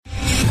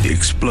The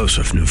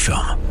explosive new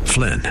film,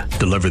 Flynn,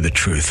 deliver the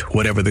truth,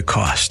 whatever the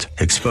cost,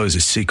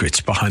 exposes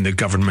secrets behind the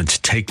government's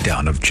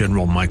takedown of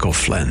General Michael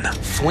Flynn.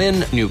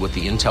 Flynn knew what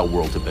the intel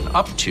world had been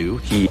up to.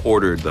 He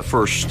ordered the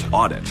first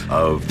audit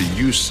of the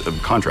use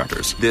of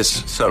contractors.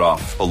 This set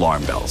off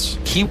alarm bells.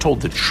 He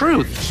told the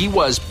truth. He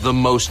was the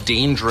most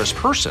dangerous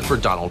person for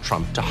Donald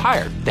Trump to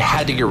hire. They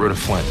had to get rid of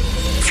Flynn.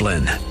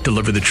 Flynn,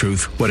 deliver the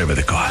truth, whatever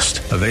the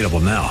cost. Available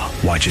now.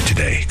 Watch it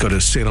today. Go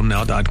to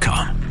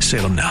salemnow.com.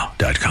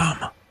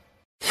 salemnow.com.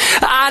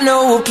 I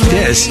know a place.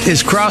 This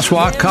is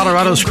Crosswalk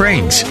Colorado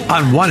Springs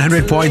on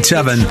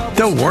 100.7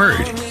 The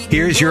Word.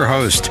 Here's your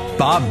host,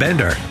 Bob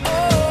Bender.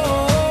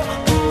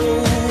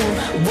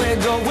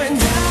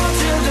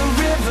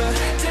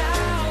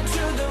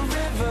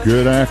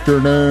 Good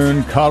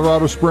afternoon,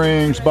 Colorado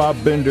Springs.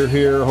 Bob Bender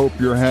here. Hope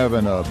you're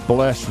having a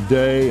blessed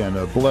day and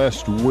a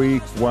blessed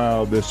week.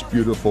 Wow, this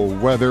beautiful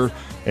weather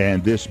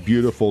and this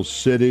beautiful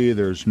city.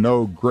 There's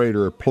no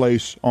greater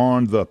place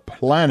on the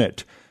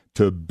planet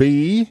to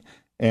be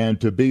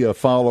and to be a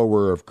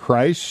follower of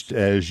Christ.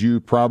 As you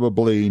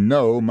probably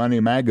know,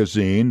 Money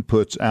Magazine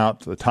puts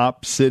out the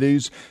top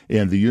cities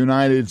in the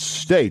United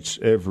States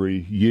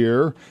every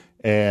year,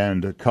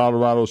 and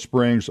Colorado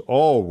Springs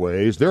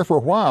always. There for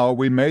a while,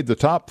 we made the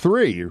top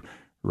 3,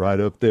 right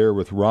up there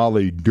with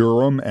Raleigh,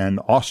 Durham, and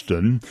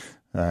Austin,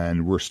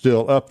 and we're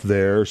still up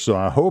there. So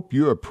I hope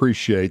you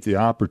appreciate the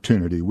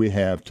opportunity we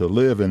have to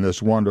live in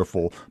this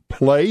wonderful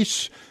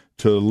place,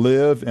 to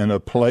live in a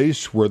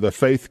place where the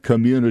faith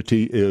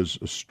community is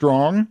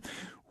strong,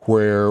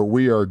 where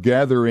we are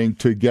gathering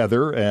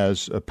together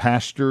as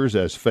pastors,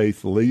 as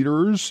faith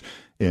leaders.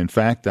 In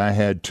fact, I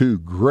had 2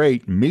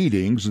 great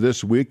meetings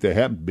this week. They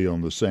happened to be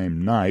on the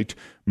same night,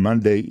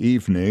 Monday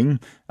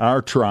evening.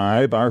 Our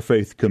tribe, our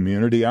faith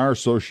community, our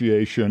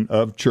association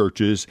of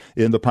churches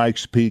in the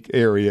Pikes Peak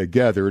area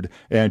gathered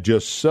and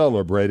just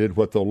celebrated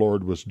what the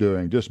Lord was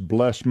doing. Just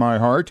blessed my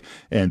heart.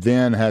 And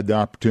then had the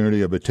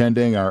opportunity of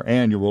attending our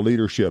annual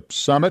leadership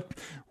summit,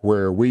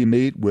 where we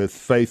meet with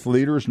faith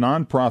leaders,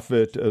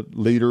 nonprofit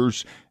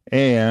leaders,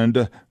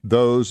 and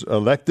those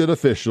elected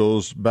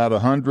officials. About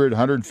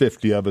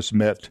 150 of us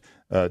met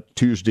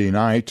Tuesday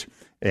night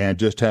and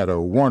just had a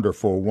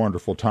wonderful,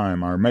 wonderful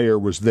time. Our mayor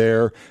was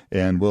there,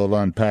 and we'll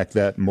unpack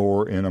that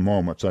more in a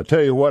moment. So I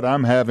tell you what,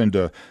 I'm having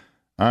to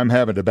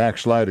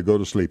backslide to go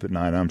to sleep at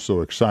night. I'm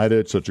so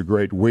excited. Such a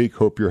great week.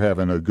 Hope you're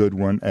having a good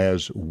one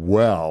as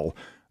well.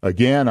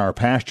 Again, our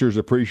Pastor's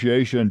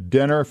Appreciation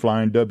Dinner,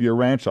 Flying W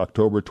Ranch,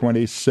 October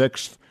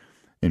 26th.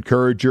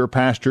 Encourage your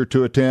pastor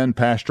to attend.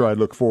 Pastor, I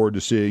look forward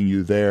to seeing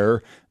you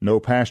there. No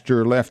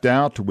pastor left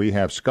out. We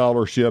have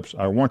scholarships.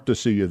 I want to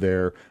see you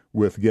there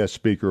with guest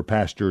speaker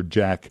Pastor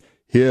Jack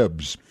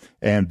Hibbs.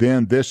 And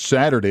then this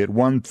Saturday at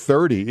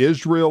 1:30,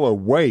 Israel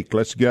Awake.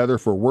 Let's gather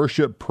for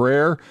worship,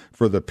 prayer,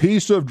 for the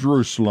peace of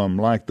Jerusalem,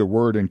 like the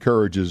Word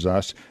encourages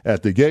us,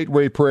 at the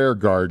Gateway Prayer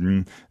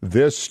Garden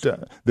this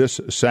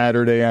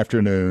Saturday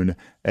afternoon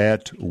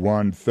at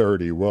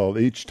 1:30. Well,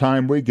 each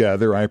time we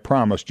gather, I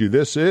promised you,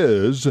 this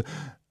is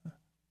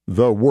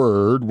the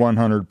Word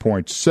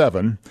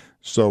 100.7.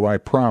 So I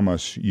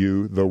promise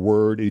you the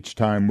Word each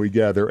time we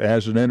gather.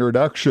 As an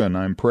introduction,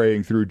 I'm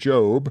praying through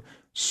Job,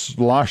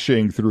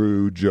 sloshing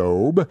through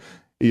Job.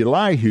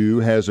 Elihu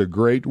has a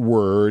great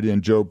word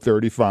in Job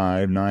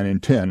 35, 9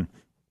 and 10.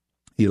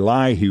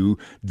 Elihu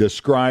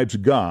describes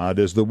God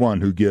as the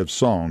one who gives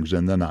songs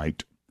in the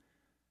night.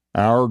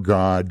 Our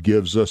God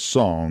gives us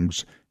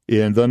songs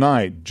in the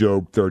night,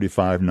 Job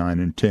 35, 9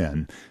 and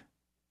 10.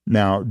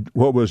 Now,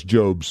 what was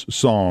Job's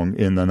song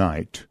in the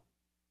night?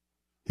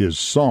 His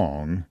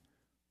song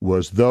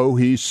was, though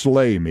he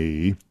slay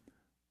me,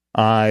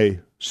 I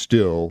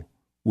still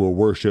will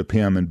worship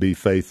him and be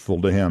faithful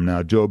to him.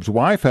 Now, Job's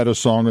wife had a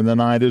song in the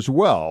night as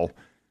well,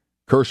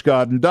 curse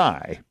God and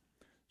die.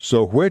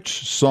 So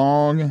which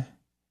song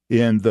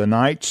in the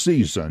night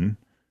season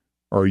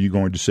are you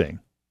going to sing?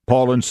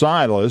 Paul and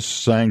Silas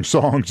sang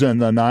songs in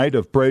the night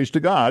of praise to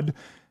God,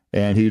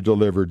 and he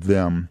delivered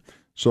them.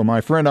 So,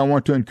 my friend, I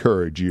want to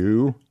encourage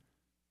you,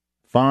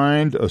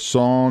 find a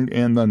song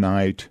in the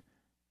night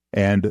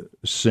and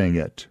sing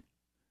it.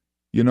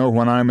 You know,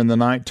 when I'm in the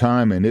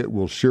nighttime, and it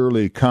will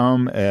surely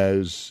come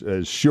as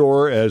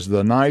sure as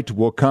the night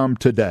will come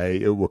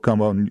today, it will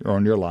come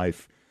on your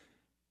life.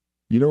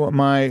 You know what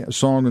my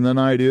song in the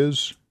night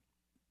is?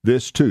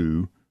 This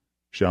too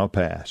shall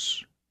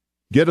pass.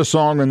 Get a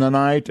song in the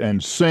night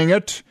and sing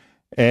it,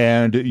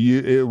 and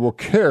it will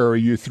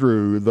carry you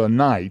through the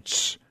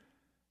nights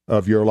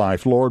of your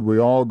life. Lord, we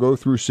all go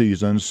through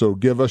seasons, so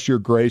give us your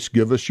grace,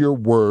 give us your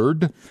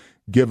word,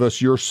 give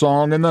us your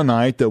song in the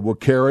night that will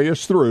carry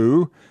us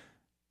through.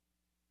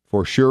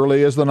 For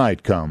surely as the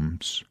night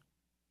comes,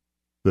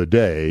 the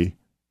day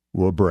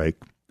will break.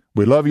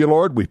 We love you,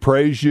 Lord. We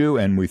praise you,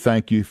 and we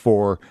thank you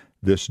for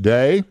this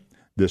day,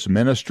 this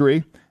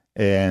ministry,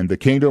 and the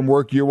kingdom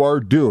work you are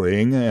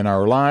doing in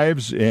our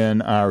lives,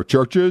 in our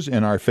churches,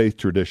 in our faith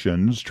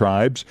traditions,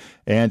 tribes,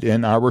 and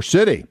in our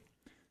city.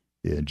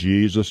 In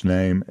Jesus'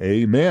 name,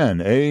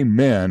 amen.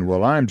 Amen.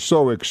 Well, I'm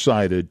so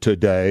excited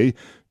today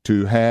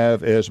to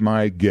have as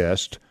my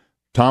guest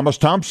Thomas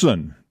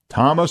Thompson.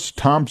 Thomas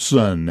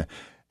Thompson.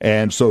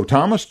 And so,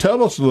 Thomas,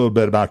 tell us a little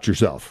bit about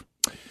yourself.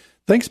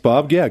 Thanks,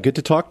 Bob. Yeah, good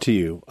to talk to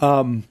you.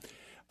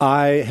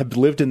 I have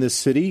lived in this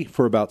city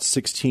for about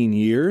 16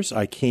 years.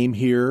 I came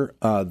here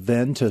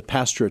then to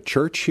pastor a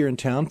church here in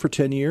town for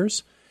 10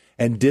 years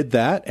and did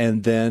that,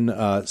 and then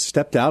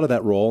stepped out of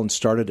that role and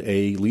started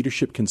a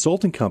leadership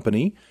consulting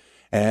company,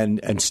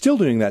 and still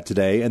doing that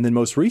today. And then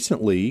most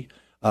recently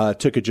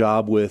took a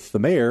job with the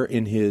mayor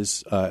in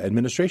his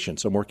administration.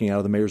 So I'm working out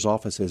of the mayor's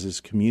office as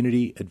his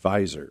community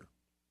advisor.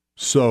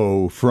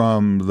 So,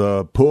 from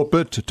the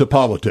pulpit to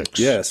politics.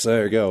 Yes,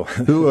 there you go.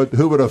 Who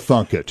would have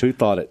thunk it? Who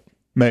thought it?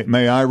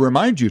 May I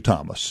remind you,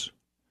 Thomas,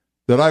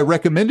 that I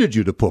recommended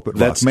you to Pulpit Rock.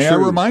 That's May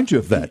true. I remind you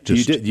of that?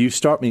 You did. You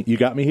start me. You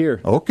got me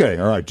here. Okay,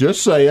 all right.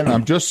 Just saying.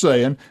 I'm just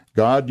saying.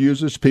 God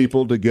uses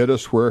people to get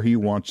us where He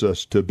wants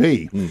us to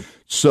be.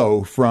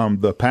 So, from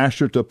the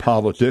pastor to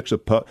politics, a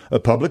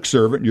public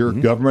servant, you're a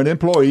government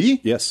employee.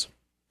 Yes.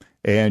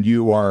 And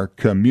you are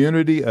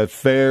community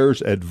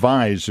affairs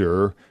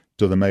advisor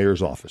to the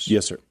mayor's office.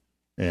 Yes, sir.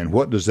 And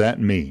what does that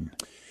mean?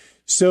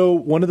 So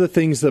one of the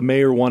things the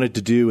mayor wanted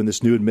to do in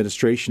this new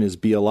administration is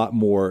be a lot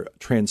more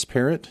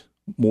transparent,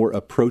 more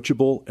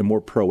approachable, and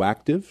more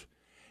proactive.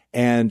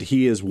 And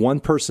he is one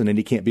person, and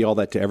he can't be all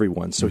that to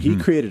everyone. So he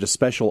created a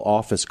special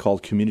office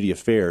called Community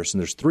Affairs,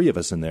 and there's 3 of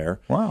us in there.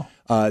 Wow.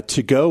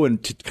 To go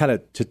and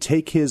to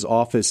take his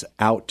office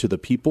out to the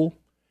people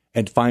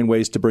and find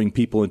ways to bring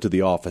people into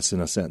the office, in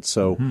a sense.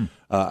 So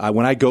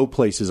when I go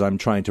places, I'm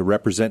trying to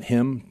represent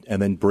him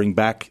and then bring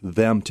back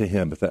them to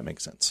him, if that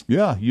makes sense.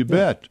 Yeah, you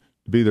bet.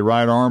 Be the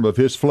right arm of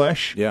his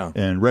flesh,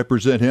 and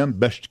represent him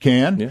best you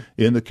can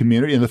in the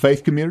community, in the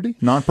faith community,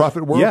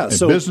 nonprofit world,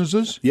 and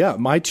businesses. Yeah,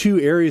 my 2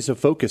 areas of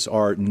focus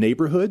are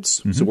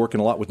neighborhoods, so working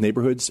a lot with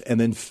neighborhoods,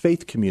 and then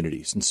faith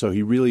communities. And so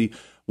he really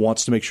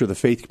wants to make sure the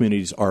faith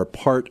communities are a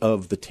part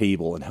of the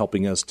table and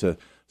helping us to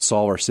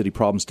solve our city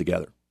problems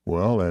together.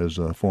 Well, as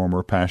a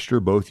former pastor,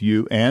 both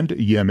you and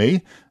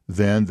Yemi,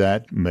 then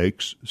that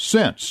makes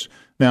sense.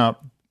 Now,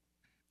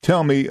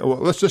 tell me,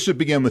 let's just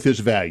begin with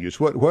his values.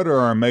 What are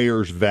our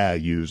mayor's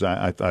values?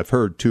 I've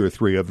heard 2 or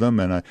 3 of them,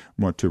 and I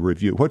want to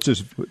review.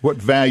 What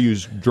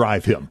values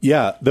drive him?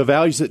 Yeah, the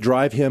values that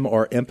drive him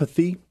are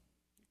empathy,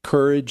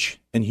 courage,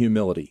 and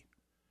humility.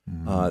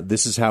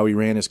 This is how he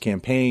ran his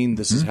campaign.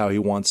 This is how he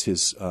wants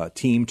his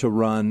team to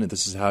run.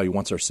 This is how he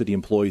wants our city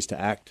employees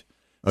to act.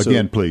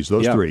 Again, please,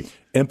 those 3.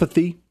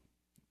 Empathy,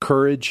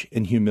 courage,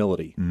 and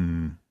humility.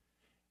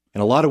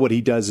 And a lot of what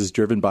he does is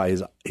driven by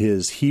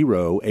his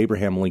hero,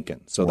 Abraham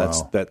Lincoln. So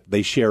that's that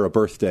they share a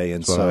birthday,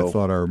 and so I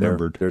thought I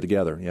remembered. They're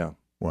together, yeah.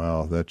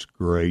 Wow, that's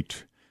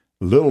great.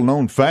 Little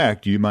known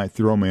fact, you might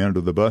throw me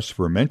under the bus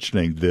for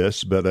mentioning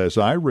this, but as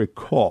I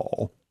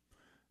recall,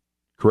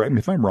 correct me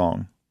if I'm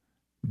wrong,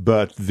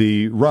 but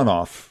the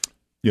runoff,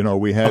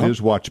 we had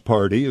his watch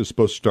party. It was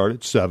supposed to start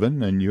at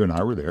 7, and you and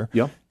I were there.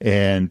 Yeah.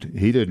 And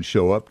he didn't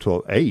show up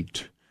till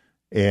 8.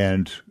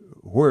 And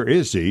where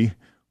is he?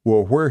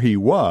 Well, where he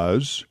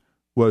was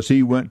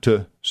he went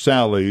to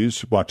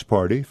Sally's watch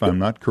party, if I'm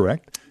not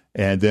correct,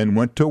 and then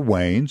went to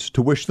Wayne's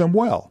to wish them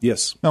well.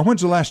 Yes. Now,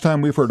 when's the last time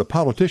we've heard a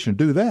politician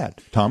do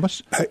that,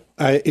 Thomas?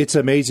 It's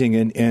amazing,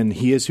 and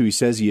he is who he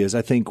says he is.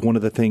 I think one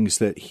of the things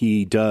that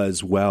he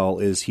does well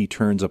is he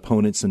turns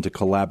opponents into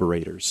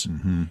collaborators.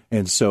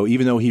 And so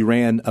even though he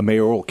ran a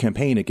mayoral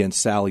campaign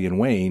against Sally and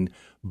Wayne,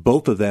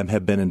 both of them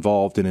have been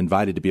involved and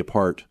invited to be a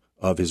part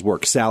of his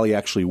work. Sally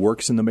actually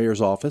works in the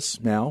mayor's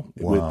office now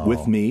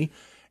with me,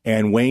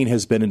 and Wayne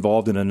has been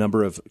involved in a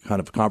number of kind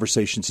of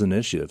conversations and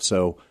initiatives.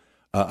 So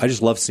I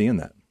just love seeing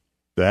that.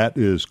 That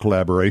is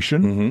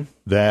collaboration.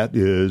 That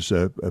is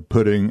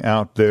putting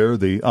out there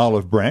the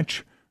olive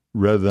branch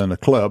rather than a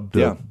club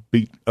to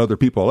beat other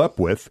people up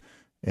with.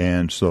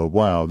 And so,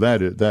 wow,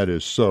 that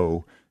is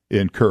so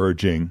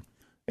encouraging.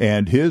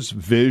 And his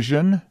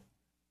vision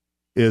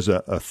is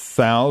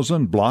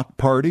 1,000 block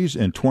parties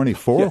in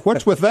 24.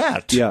 What's with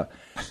that? Yeah.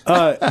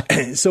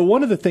 So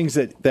one of the things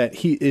that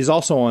he is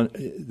also on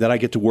that I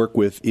get to work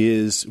with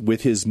is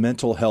with his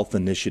mental health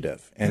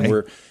initiative,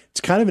 and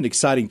it's kind of an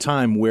exciting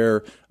time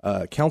where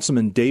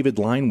Councilman David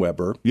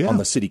Lineweber on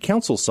the city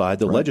council side,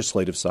 the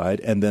legislative side,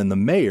 and then the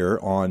mayor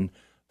on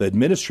the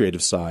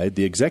administrative side,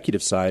 the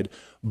executive side,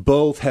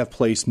 both have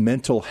placed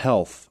mental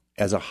health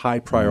as a high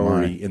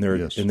priority in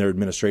their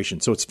administration.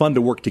 So it's fun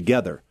to work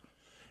together.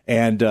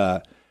 And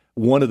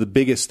one of the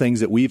biggest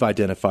things that we've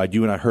identified,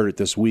 you and I heard it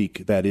this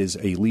week, that is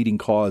a leading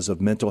cause of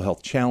mental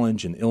health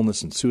challenge and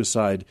illness and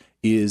suicide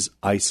is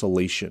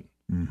isolation.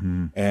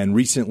 And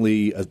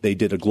recently they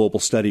did a global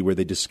study where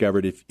they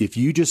discovered if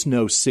you just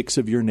know 6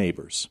 of your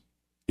neighbors,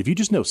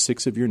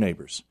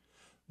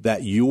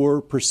 that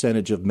your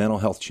percentage of mental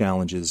health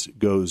challenges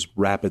goes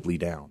rapidly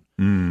down.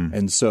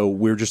 And so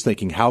we're just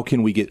thinking, how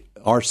can we get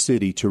our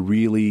city to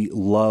really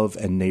love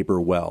and neighbor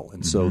well?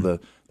 And so the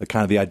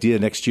kind of the idea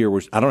next year,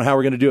 I don't know how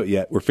we're going to do it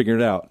yet. We're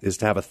figuring it out, is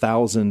to have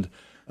 1,000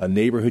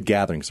 neighborhood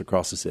gatherings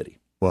across the city.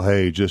 well,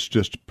 hey,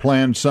 just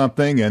plan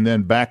something and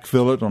then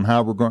backfill it on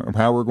how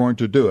we're going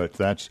to do it.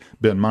 That's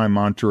been my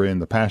mantra in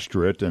the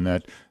pastorate, and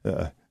that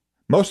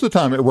most of the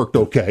time it worked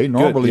okay.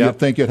 Normally you'd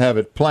think you'd have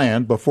it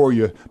planned before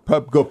you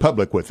go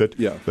public with it,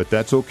 but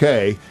that's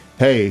okay.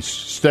 Hey,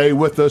 stay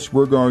with us.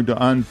 We're going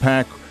to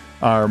unpack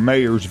our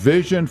mayor's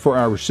vision for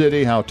our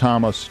city, how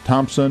Thomas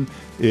Thompson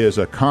is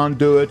a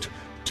conduit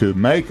to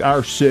make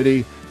our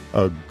city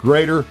a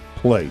greater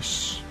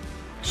place.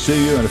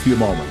 See you in a few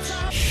moments.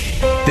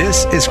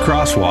 This is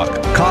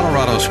Crosswalk,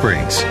 Colorado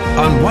Springs,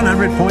 on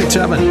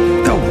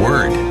 100.7 The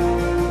Word.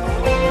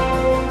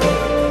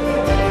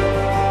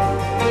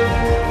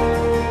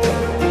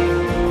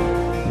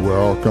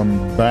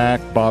 Welcome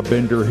back. Bob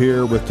Bender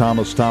here with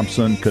Thomas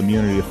Thompson,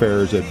 Community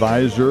Affairs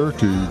Advisor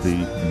to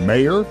the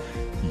Mayor,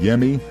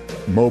 Yemi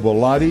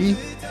Mobolade.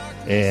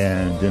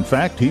 And, in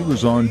fact, he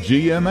was on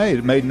GMA.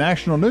 It made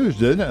national news,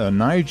 didn't it? A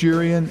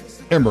Nigerian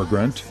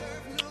immigrant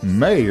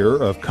mayor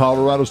of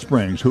Colorado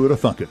Springs. Who would have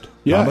thunk it?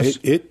 Yeah,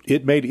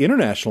 it made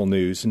international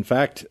news. In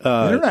fact,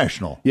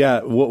 international.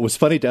 Yeah, what was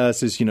funny to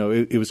us is,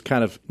 it was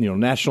kind of,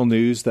 national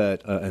news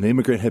that an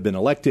immigrant had been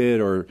elected,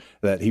 or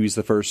that he was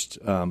the first,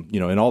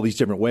 in all these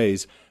different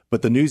ways.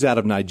 But the news out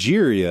of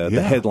Nigeria,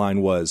 the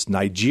headline was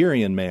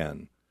 "Nigerian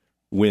man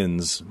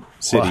wins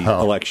city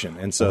election,"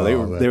 and so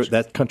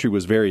that country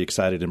was very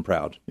excited and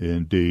proud.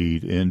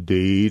 Indeed, and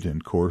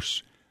of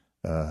course,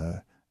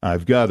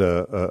 I've got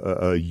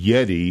a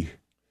Yeti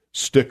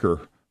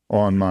sticker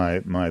on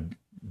my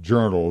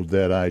journal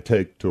that I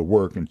take to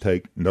work and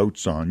take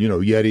notes on. The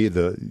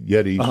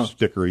Yeti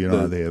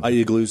sticker, they have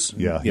igloos.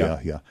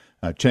 Yeah.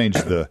 I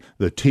changed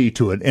the T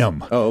to an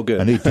M. Oh, good.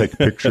 I need to take a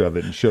picture of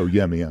it and show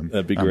Yemi.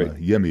 That'd be great. I'm a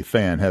Yemi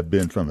fan, have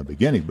been from the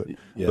beginning.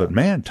 But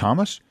man,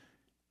 Thomas,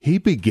 he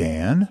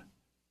began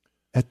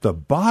at the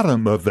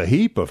bottom of the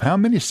heap of how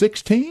many?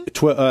 16?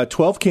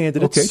 12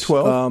 candidates. Okay,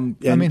 12.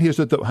 He was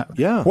at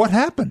the. What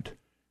happened?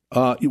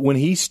 When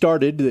he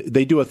started,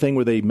 they do a thing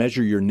where they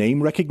measure your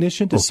name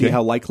recognition to see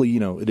how likely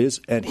it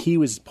is, and he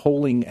was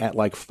polling at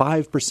like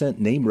 5%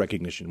 name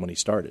recognition when he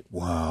started.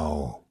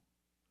 Wow!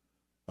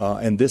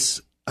 And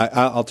this,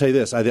 I'll tell you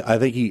this: I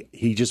think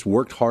he just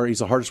worked hard. He's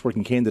the hardest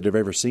working candidate I've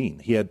ever seen.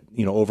 He had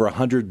over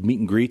 100 meet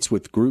and greets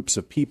with groups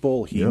of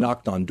people. He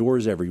knocked on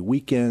doors every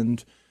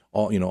weekend,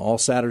 all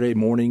Saturday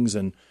mornings,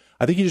 and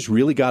I think he just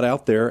really got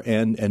out there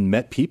and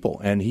met people,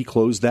 and he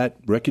closed that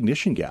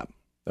recognition gap.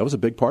 That was a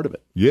big part of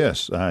it.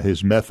 Yes,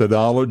 his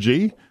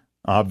methodology,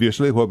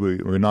 obviously,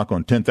 we knock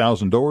on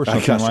 10,000 doors,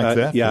 something like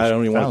that. Yeah, I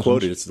don't even want to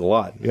quote it. It's a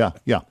lot. Yeah.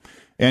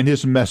 And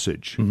his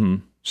message.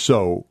 Mm-hmm.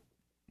 So,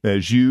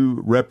 as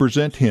you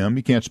represent him,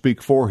 you can't speak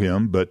for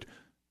him, but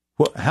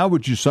how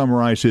would you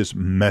summarize his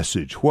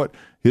message?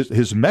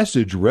 His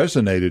message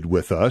resonated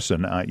with us,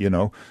 and I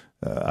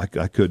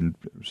couldn't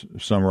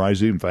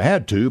summarize it even if I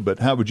had to, but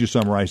how would you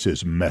summarize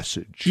his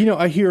message?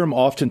 I hear him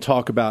often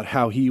talk about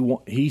how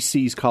he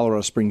sees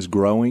Colorado Springs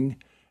growing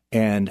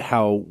and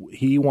how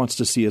he wants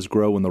to see us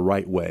grow in the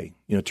right way,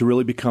 to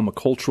really become a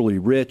culturally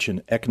rich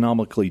and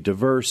economically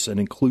diverse and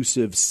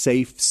inclusive,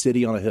 safe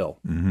city on a hill.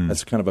 Mm-hmm.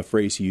 That's kind of a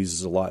phrase he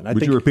uses a lot.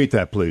 Would you repeat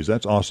that, please?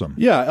 That's awesome.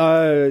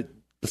 Yeah.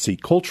 Let's see,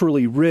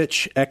 culturally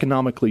rich,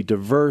 economically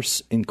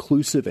diverse,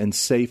 inclusive, and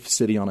safe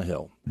city on a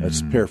hill.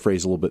 Let's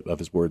paraphrase a little bit of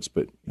his words,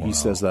 but he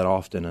says that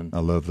often. And I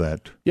love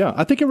that. Yeah,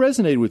 I think it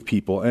resonated with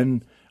people.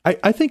 And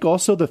I think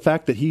also the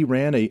fact that he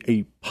ran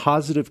a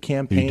positive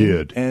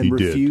campaign and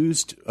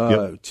refused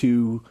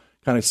to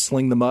kind of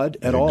sling the mud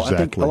at all. I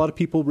think a lot of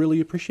people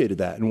really appreciated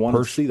that and wanted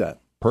to see that.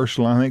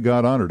 Personally, I think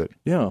God honored it.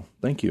 Yeah,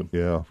 thank you.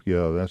 Yeah,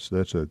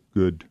 that's a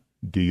good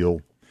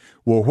deal.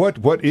 Well,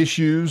 what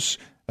issues...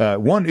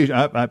 one issue,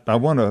 I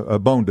want a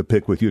bone to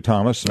pick with you,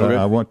 Thomas. Okay.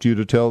 I want you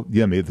to tell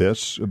Yemi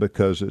this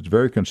because it's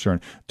very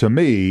concerning. To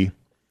me,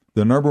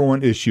 the number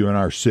one issue in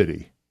our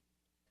city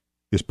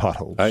is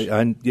potholes.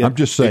 I'm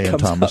just saying,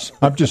 Thomas.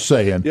 I'm just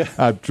saying. Yeah.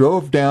 I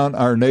drove down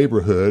our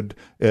neighborhood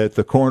at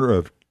the corner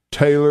of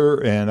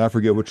Taylor and I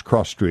forget which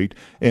cross street,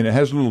 and it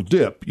has a little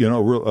dip,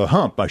 a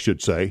hump, I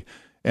should say.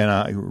 And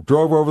I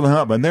drove over the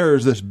hump, and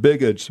there's this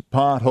big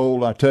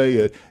pothole. I tell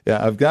you,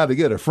 I've got to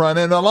get a front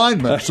end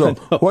alignment. So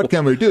what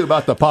can we do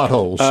about the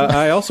potholes?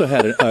 I also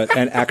had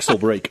an axle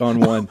brake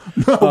on one.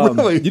 No,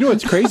 really?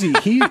 It's crazy.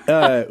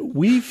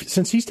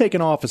 Since he's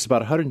taken office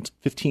about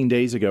 115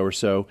 days ago or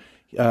so,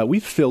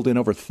 we've filled in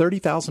over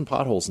 30,000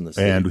 potholes in this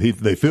city. And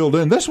they filled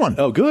in this one.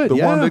 Oh, good. The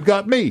one that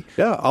got me.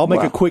 Yeah, I'll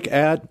make a quick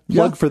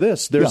plug for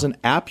this. There's an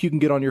app you can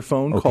get on your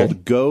phone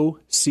called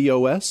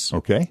GoCOS.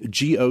 Okay.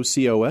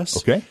 GOCOS.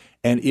 Okay.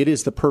 And it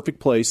is the perfect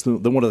place.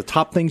 One of the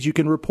top things you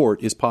can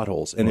report is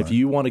potholes. And if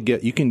you want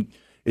to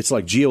it's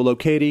like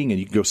geolocating, and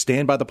you can go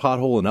stand by the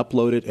pothole and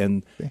upload it.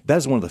 And that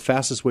is one of the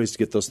fastest ways to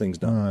get those things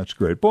done. Oh, that's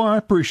great. Boy, I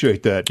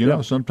appreciate that.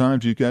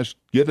 Sometimes you guys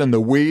get in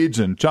the weeds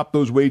and chop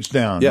those weeds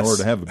down in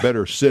order to have a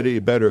better city,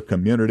 better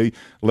community,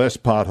 less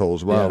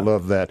potholes. Well, I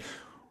love that.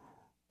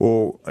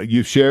 Well,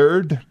 you've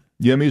shared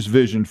Yemi's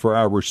vision for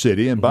our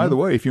city. And by the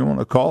way, if you want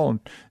to call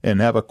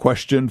and have a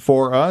question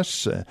for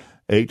us,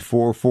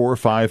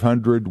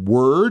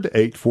 844-500-WORD,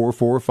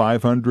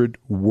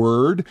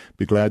 844-500-WORD.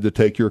 Be glad to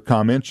take your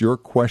comments, your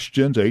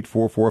questions,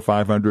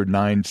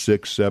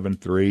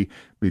 844-500-9673.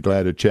 Be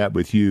glad to chat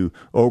with you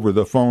over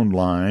the phone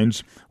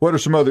lines. What are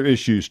some other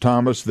issues,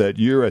 Thomas, that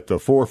you're at the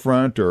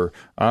forefront or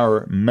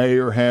our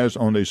mayor has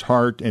on his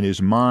heart and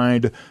his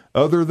mind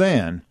other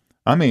than,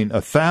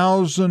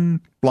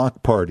 1,000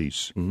 block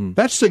parties? Mm-hmm.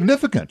 That's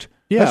significant.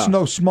 Yeah. That's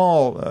no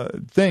small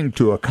thing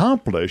to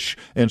accomplish,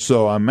 and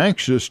so I'm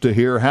anxious to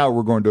hear how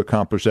we're going to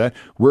accomplish that.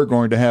 We're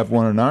going to have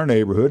one in our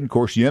neighborhood, and of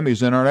course,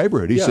 Yimmy's in our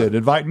neighborhood. He said,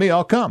 invite me,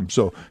 I'll come.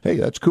 So, hey,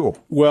 that's cool.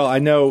 Well, I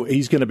know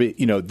he's going to be,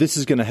 this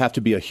is going to have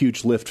to be a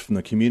huge lift from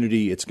the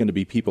community. It's going to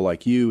be people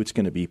like you. It's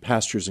going to be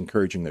pastors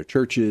encouraging their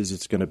churches.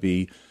 It's going to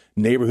be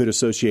neighborhood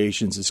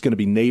associations. It's going to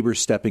be neighbors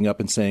stepping up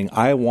and saying,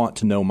 I want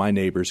to know my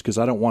neighbors because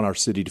I don't want our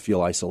city to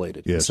feel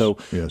isolated. Yes, so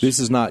this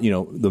is not,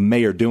 the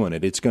mayor doing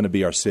it. It's going to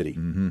be our city.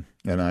 Mm-hmm.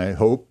 And I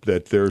hope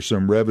that there's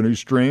some revenue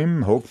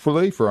stream,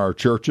 hopefully, for our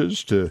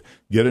churches to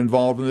get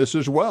involved in this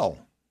as well.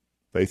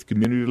 Faith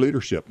community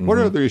leadership. Mm-hmm. What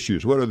other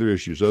issues? What other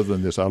issues other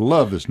than this? I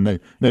love this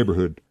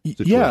neighborhood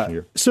situation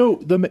here. So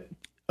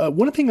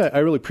one thing I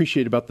really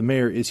appreciate about the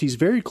mayor is he's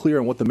very clear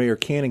on what the mayor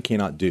can and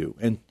cannot do.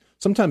 And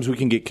sometimes we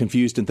can get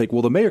confused and think,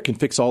 well, the mayor can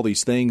fix all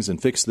these things and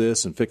fix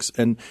this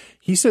and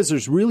he says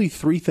there's really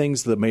three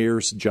things the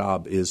mayor's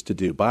job is to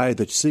do by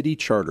the city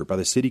charter, by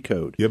the city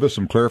code. Give us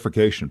some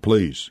clarification,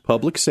 please.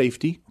 Public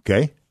safety,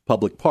 okay,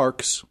 public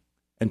parks,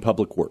 and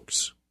public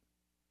works.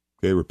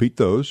 Okay, repeat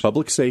those.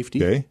 Public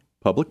safety, okay,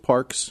 public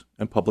parks,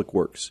 and public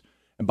works.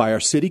 And by our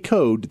city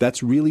code,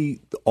 that's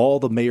really all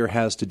the mayor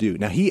has to do.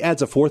 Now, he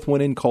adds a fourth one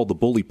in called the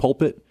bully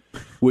pulpit,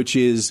 which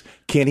is,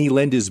 can he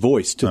lend his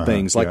voice to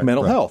things like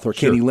mental health, or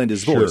can he lend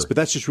his voice? But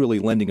that's just really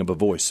lending of a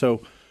voice.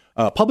 So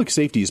public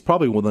safety is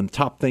probably one of the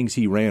top things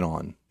he ran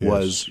on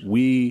was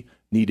we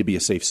need to be a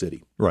safe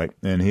city. Right.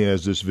 And he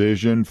has this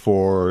vision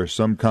for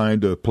some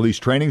kind of police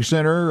training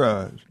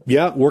center.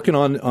 Working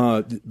on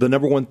the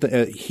number one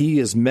thing. He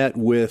has met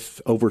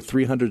with over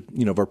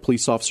 300 of our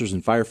police officers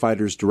and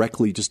firefighters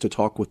directly just to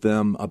talk with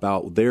them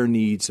about their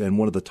needs. And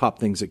one of the top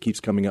things that keeps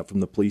coming up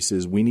from the police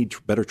is we need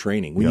better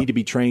training. We need to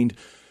be trained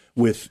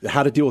with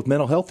how to deal with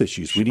mental health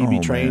issues. We need to be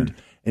trained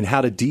in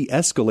how to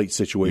de-escalate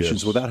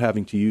situations without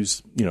having to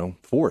use,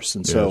 force.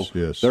 And so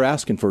they're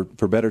asking for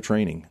better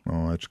training.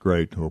 Oh, that's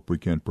great. Hope we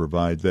can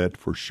provide that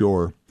for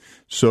sure.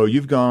 So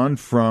you've gone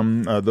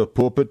from the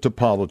pulpit to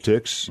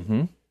politics.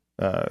 Mm-hmm.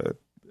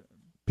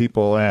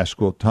 People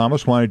ask, well,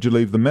 Thomas, why did you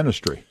leave the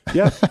ministry?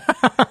 Yeah.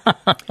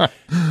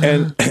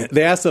 And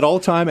they ask that all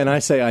the time, and I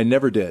say I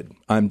never did.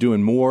 I'm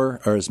doing more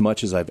or as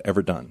much as I've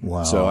ever done.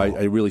 Wow. So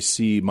I really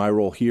see my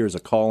role here as a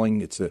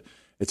calling. It's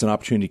an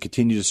opportunity to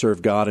continue to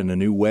serve God in a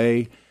new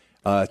way.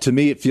 To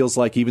me, it feels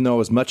like, even though I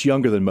was much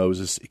younger than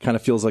Moses, it kind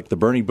of feels like the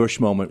burning bush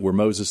moment where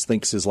Moses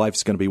thinks his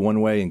life's going to be one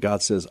way, and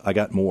God says, I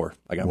got more.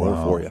 I got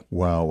more for you.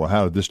 Wow. Well,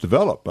 how did this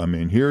develop? I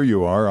mean, here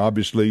you are.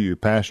 Obviously, you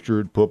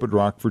pastored Pulpit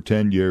Rock for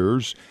 10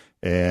 years.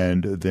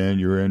 And then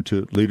you're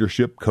into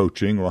leadership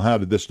coaching. Well, how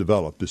did this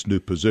develop, this new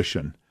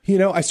position?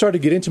 I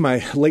started to get into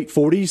my late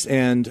 40s,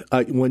 and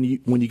when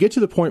you get to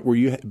the point where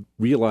you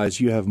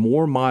realize you have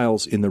more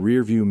miles in the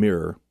rearview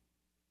mirror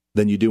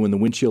than you do in the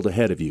windshield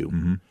ahead of you,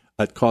 mm-hmm.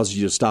 it causes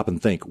you to stop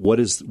and think, what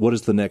is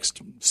the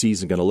next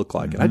season going to look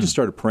like? Mm-hmm. And I just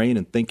started praying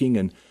and thinking,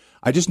 and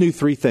I just knew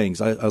three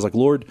things. I was like,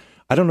 Lord,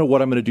 I don't know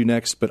what I'm going to do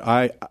next, but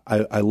I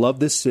love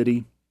this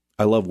city.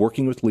 I love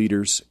working with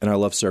leaders, and I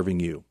love serving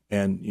you.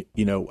 And,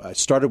 I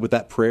started with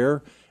that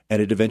prayer, and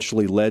it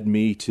eventually led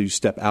me to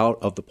step out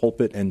of the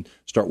pulpit and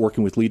start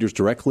working with leaders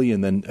directly,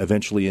 and then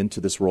eventually into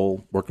this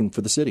role working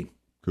for the city.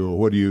 Cool.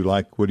 What do you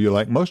like? What do you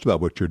like most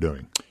about what you're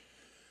doing?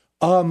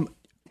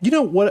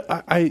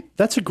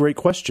 That's a great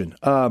question.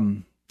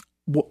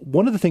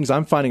 One of the things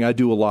I'm finding I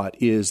do a lot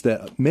is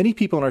that many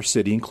people in our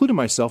city, including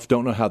myself,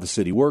 don't know how the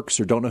city works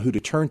or don't know who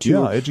to turn to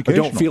or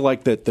don't feel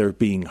like that they're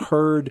being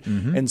heard.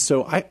 Mm-hmm. And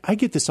so I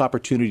get this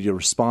opportunity to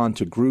respond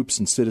to groups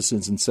and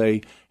citizens and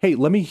say, hey,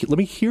 let me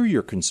hear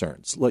your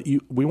concerns.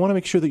 We want to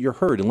make sure that you're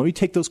heard, and let me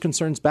take those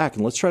concerns back,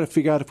 and let's try to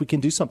figure out if we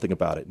can do something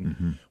about it.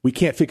 Mm-hmm. We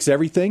can't fix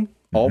everything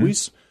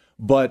always.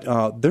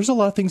 But there's a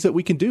lot of things that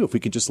we can do if we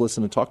can just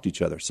listen and talk to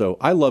each other. So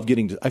I love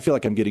I feel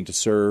like I'm getting to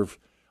serve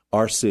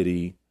our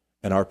city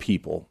and our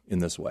people in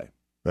this way.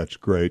 That's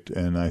great.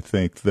 And I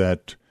think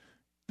that,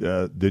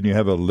 didn't you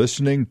have a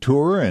listening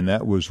tour, and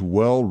that was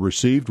well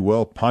received,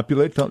 well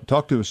populated?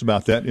 Talk to us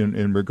about that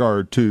in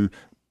regard to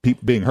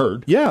people being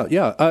heard. Yeah.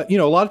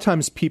 A lot of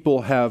times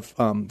people have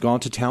gone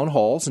to town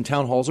halls, and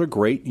town halls are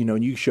great,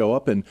 and you show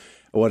up, and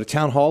what a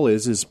town hall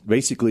is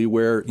basically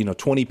where,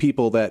 20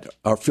 people that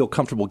feel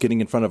comfortable getting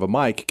in front of a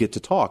mic get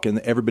to talk, and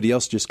everybody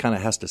else just kind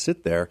of has to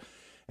sit there.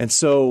 And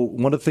so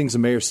one of the things the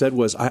mayor said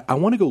was, I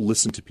want to go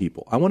listen to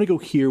people. I want to go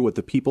hear what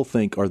the people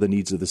think are the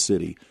needs of the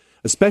city,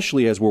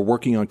 especially as we're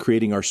working on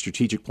creating our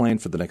strategic plan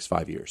for the next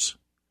 5 years.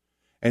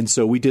 And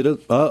so we did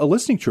a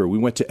listening tour. We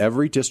went to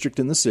every district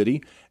in the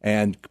city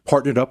and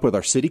partnered up with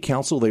our city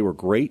council. They were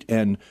great.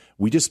 And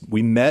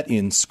we met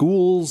in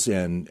schools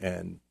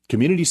and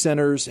community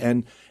centers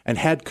and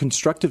had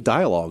constructive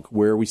dialogue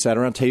where we sat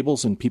around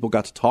tables and people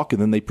got to talk,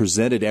 and then they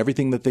presented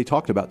everything that they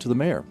talked about to the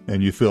mayor.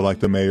 And you feel like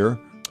the mayor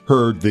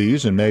heard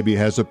these and maybe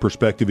has a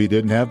perspective he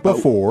didn't have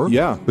before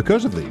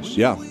because of these.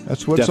 Yeah.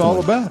 That's what it's all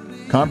about.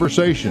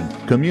 Conversation,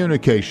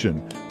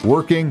 communication,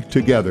 working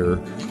together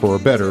for a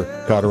better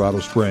Colorado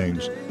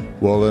Springs.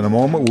 Well, in a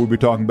moment, we'll be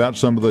talking about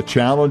some of the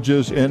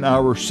challenges in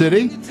our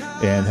city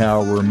and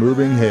how we're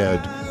moving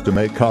ahead to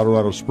make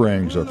Colorado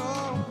Springs an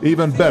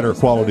even better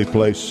quality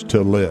place to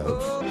live.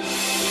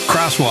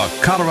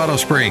 Crosswalk, Colorado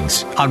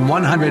Springs on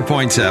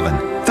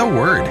 100.7. The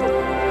Word.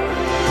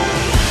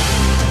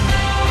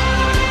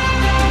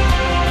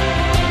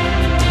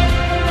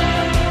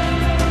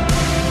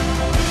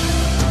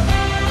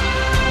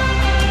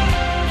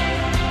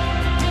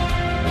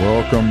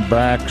 Welcome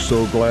back.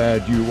 So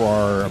glad you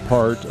are a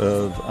part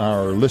of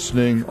our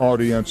listening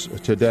audience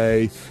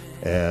today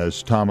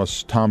as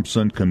Thomas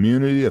Thompson,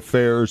 Community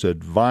Affairs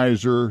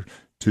Advisor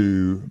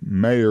to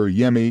Mayor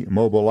Yemi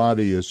Mobolade,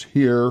 is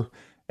here.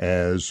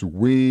 As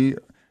we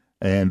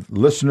and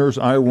listeners,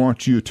 I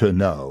want you to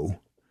know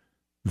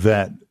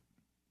that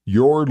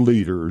your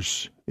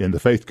leaders in the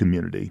faith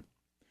community,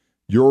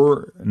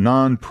 your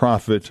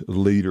nonprofit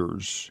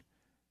leaders,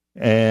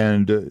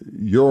 and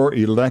your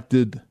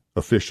elected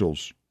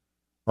officials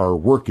are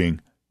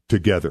working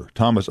together.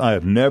 Thomas, I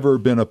have never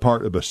been a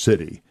part of a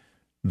city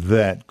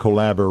that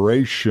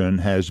collaboration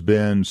has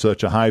been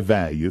such a high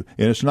value,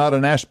 and it's not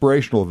an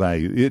aspirational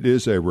value. It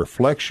is a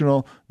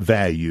reflectional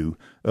value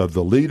of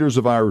the leaders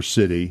of our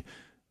city.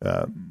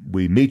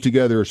 We meet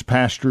together as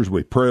pastors.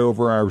 We pray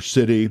over our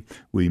city.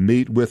 We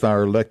meet with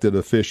our elected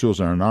officials,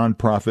 our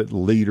nonprofit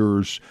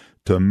leaders,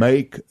 to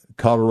make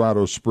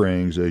Colorado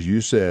Springs, as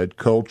you said,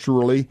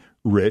 culturally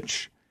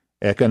rich,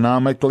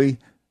 economically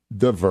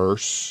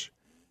diverse,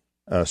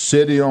 a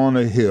city on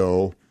a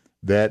hill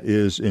that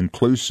is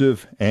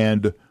inclusive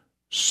and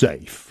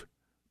safe.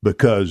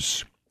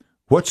 Because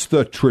what's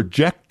the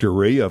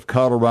trajectory of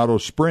Colorado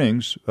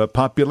Springs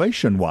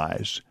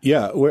population-wise?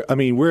 Yeah, we're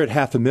at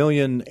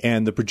 500,000,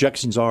 and the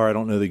projections are, I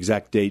don't know the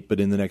exact date, but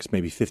in the next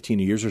maybe 15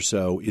 years or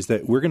so, is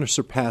that we're going to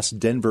surpass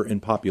Denver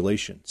in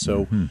population.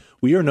 So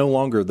we are no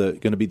longer going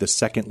to be the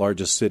second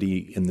largest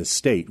city in the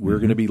state. We're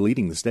going to be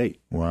leading the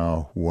state.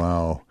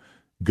 Wow.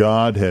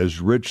 God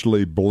has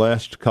richly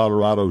blessed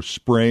Colorado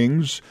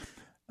Springs.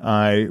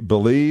 I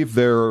believe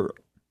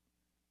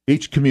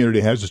each community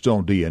has its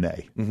own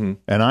DNA.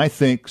 And I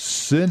think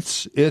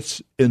since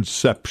its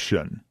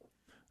inception,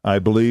 I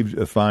believe,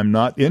 if I'm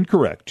not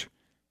incorrect,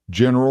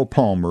 General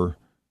Palmer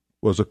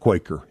was a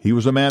Quaker. He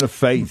was a man of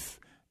faith.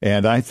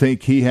 And I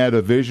think he had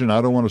a vision.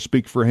 I don't want to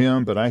speak for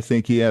him, but I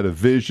think he had a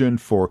vision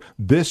for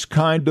this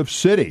kind of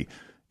city.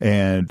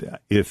 And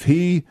if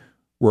he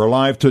were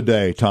alive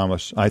today,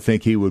 Thomas, I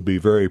think he would be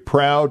very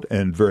proud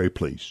and very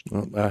pleased.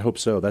 Well, I hope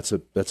so. That's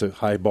a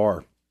high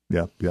bar.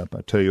 Yep.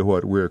 I tell you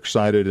what, we're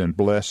excited and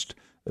blessed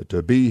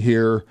to be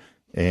here,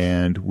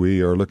 and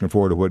we are looking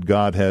forward to what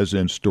God has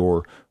in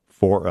store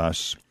for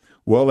us.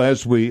 Well,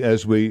 as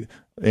we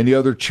any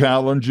other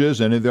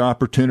challenges, any other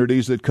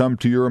opportunities that come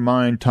to your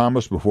mind,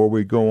 Thomas, before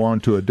we go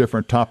on to a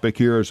different topic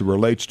here as it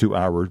relates to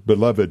our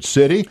beloved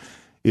city,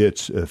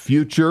 its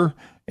future,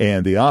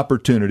 and the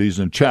opportunities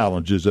and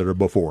challenges that are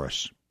before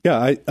us.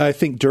 Yeah, I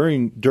think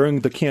during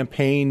the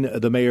campaign,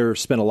 the mayor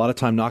spent a lot of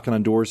time knocking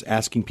on doors,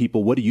 asking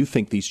people, what do you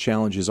think these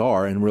challenges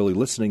are, and really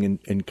listening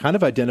and kind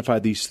of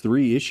identified these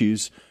three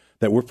issues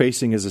that we're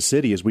facing as a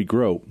city as we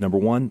grow. Number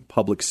one,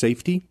 public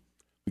safety.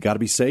 We got to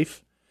be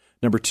safe.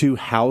 Number two,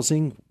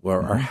 housing.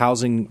 Our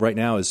housing right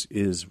now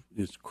is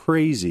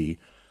crazy.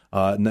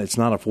 It's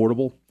not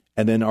affordable.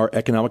 And then our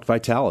economic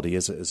vitality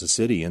as a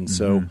city. And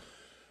so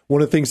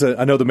one of the things that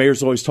I know the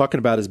mayor's always talking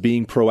about is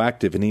being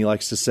proactive. And he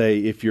likes to say,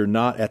 if you're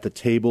not at the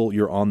table,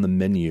 you're on the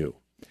menu.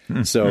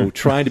 So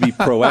trying to be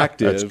proactive.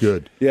 That's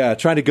good. Yeah,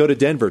 trying to go to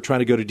Denver, trying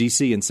to go to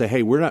D.C. and say,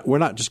 hey, we're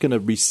not just going to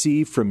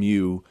receive from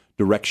you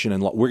direction,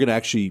 and we're going to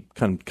actually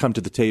come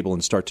to the table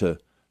and start to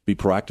be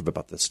proactive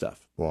about this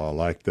stuff. Well, I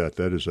like that.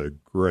 That is a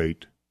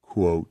great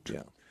quote.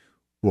 Yeah.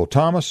 Well,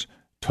 Thomas,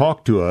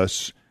 talk to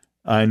us.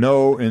 I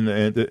know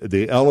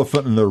the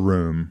elephant in the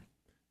room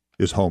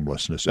is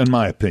homelessness, in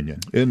my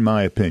opinion.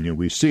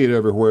 We see it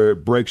everywhere.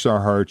 It breaks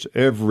our hearts.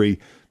 Every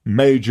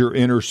major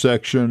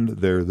intersection,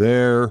 they're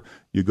there.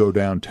 You go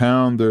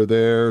downtown, they're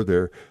there.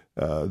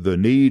 The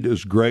need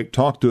is great.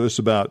 Talk to us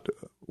about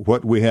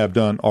what we have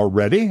done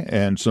already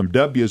and some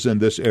W's in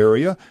this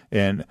area,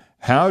 and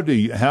how do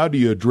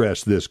you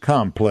address this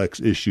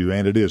complex issue?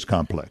 And it is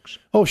complex.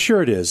 Oh,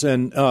 sure it is.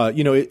 And,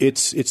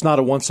 it's not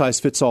a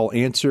one-size-fits-all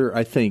answer.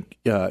 I think,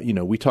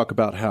 we talk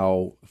about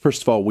how,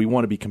 first of all, we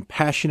want to be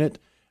compassionate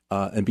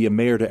and be a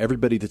mayor to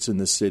everybody that's in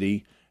this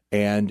city,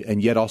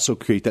 and yet also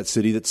create that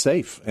city that's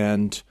safe.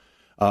 And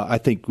I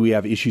think we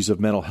have issues of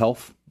mental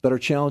health that are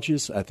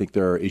challenges. I think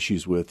there are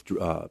issues with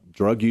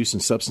drug use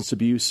and substance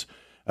abuse.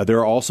 There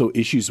are also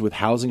issues with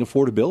housing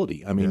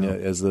affordability. I mean,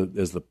 as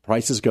the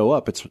prices go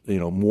up, it's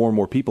more and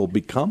more people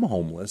become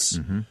homeless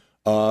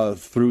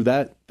through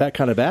that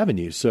kind of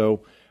avenue.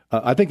 So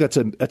I think that's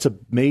a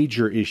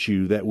major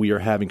issue that we are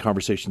having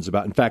conversations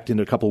about. In fact, in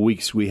a couple of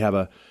weeks, we have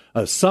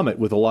a summit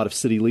with a lot of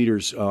city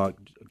leaders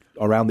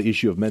around the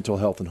issue of mental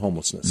health and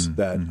homelessness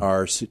that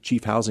our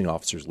chief housing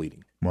officer is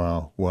leading.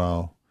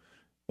 Wow.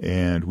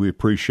 And we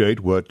appreciate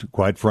what,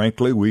 quite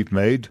frankly, we've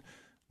made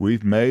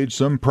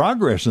some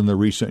progress in the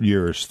recent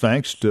years,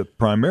 thanks to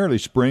primarily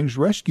Springs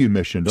Rescue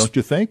Mission, don't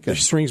you think? The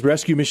Springs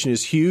Rescue Mission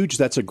is huge.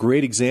 That's a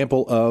great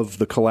example of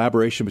the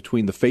collaboration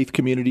between the faith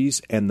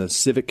communities and the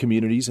civic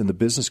communities and the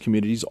business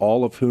communities,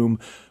 all of whom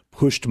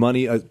pushed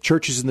money.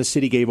 Churches in the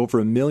city gave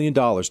over $1 million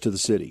to the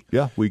city.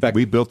 Yeah,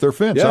 we built their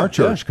fence. Yeah, our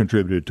church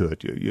contributed to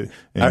it. You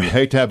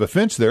hate to have a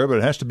fence there, but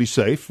it has to be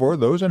safe for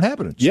those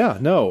inhabitants. Yeah,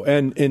 no,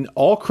 and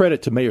all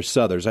credit to Mayor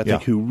Suthers, I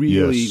think, who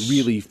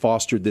really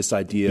fostered this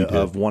idea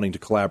of wanting to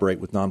collaborate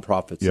with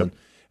nonprofits. Yep.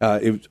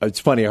 And it's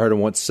funny, I heard him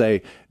once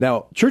say,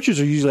 now, churches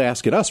are usually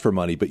asking us for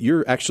money, but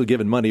you're actually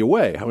giving money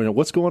away. I mean,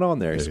 what's going on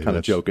there? He's kind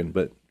of joking,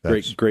 but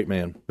great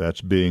man. That's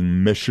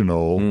being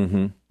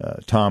missional.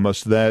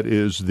 Thomas, that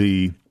is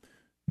the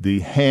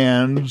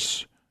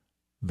hands,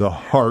 the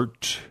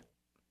heart,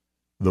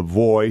 the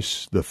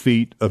voice, the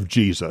feet of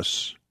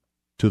Jesus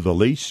to the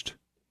least,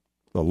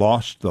 the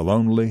lost, the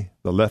lonely,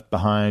 the left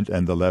behind,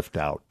 and the left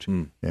out.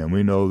 And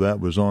we know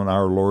that was on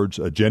our Lord's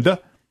agenda,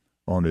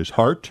 on his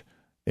heart,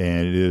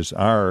 and it is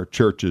our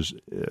church's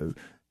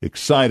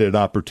excited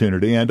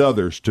opportunity and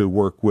others to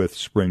work with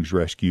Springs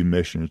Rescue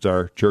Mission. It's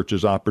our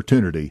church's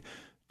opportunity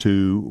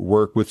to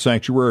work with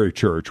Sanctuary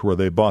Church, where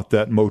they bought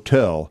that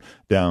motel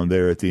down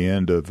there at the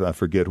end of, I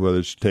forget whether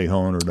it's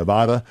Tejon or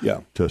Nevada,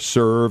 to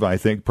serve, I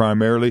think,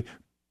 primarily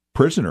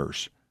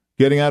prisoners.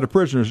 Getting out of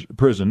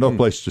prison, no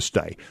place to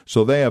stay.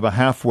 So they have a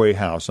halfway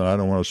house, and I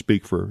don't want to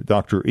speak for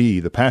Dr. E.,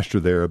 the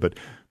pastor there, but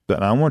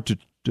I want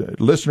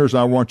listeners,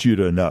 I want you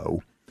to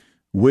know,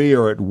 we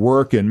are at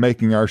work in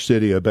making our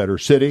city a better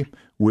city.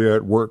 We are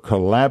at work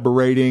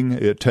collaborating.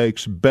 It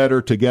takes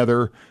better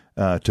together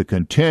to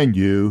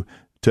continue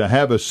to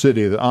have a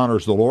city that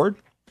honors the Lord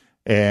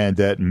and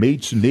that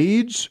meets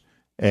needs.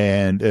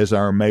 And as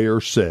our mayor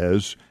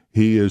says,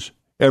 he is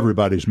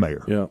everybody's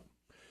mayor. Yeah.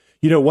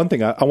 You know, one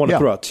thing I want to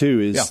throw out, too,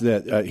 is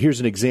that here's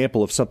an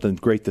example of something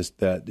great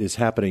that is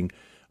happening.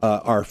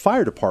 Our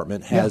fire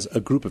department has a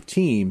group of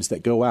teams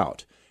that go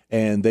out,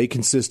 and they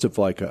consist of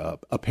like a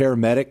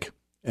paramedic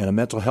and a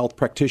mental health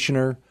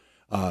practitioner,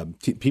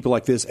 people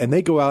like this, and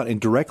they go out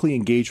and directly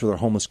engage with our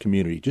homeless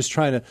community, just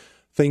trying to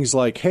things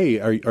like, hey,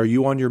 are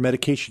you on your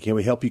medication? Can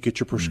we help you get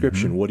your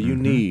prescription? What do you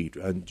need?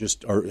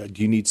 Do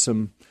you need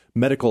some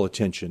medical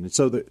attention? And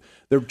so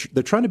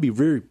they're trying to be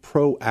very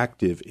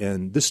proactive.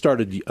 And this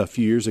started a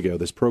few years ago,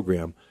 this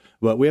program.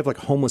 But we have like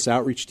homeless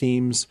outreach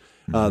teams.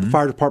 The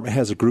fire department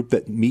has a group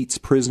that meets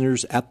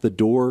prisoners at the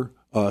door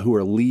who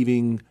are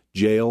leaving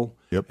jail.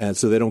 And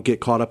so they don't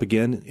get caught up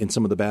again in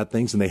some of the bad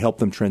things, and they help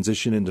them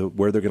transition into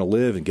where they're going to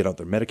live and get on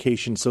their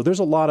medication. So there's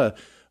a lot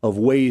of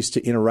ways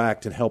to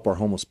interact and help our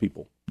homeless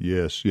people.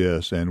 Yes.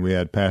 And we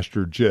had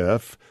Pastor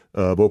Jeff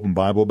of Open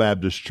Bible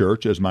Baptist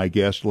Church as my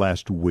guest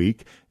last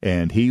week,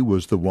 and he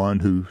was the one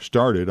who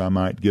started, I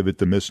might give it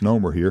the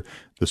misnomer here,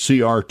 the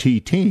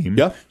CRT team.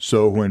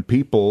 So when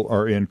people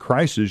are in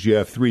crisis, you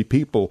have 3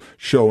 people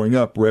showing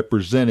up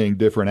representing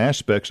different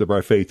aspects of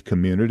our faith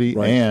community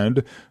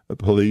and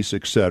police,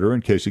 etc.,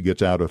 in case it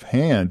gets out of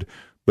hand.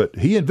 But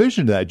he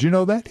envisioned that. Did you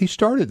know that? He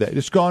started that.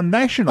 It's gone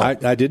national.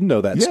 I didn't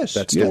know that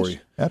story. Yes,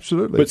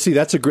 absolutely. But see,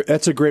 that's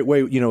a great way,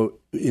 you know,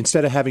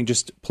 instead of having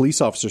just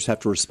police officers have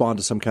to respond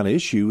to some kind of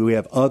issue, we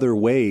have other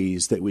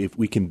ways that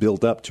we can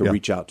build up to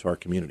reach out to our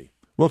community.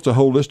 Well, it's a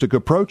holistic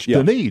approach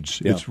to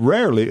needs. It's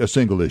rarely a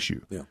single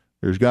issue.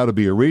 There's got to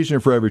be a reason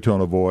for every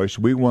tone of voice.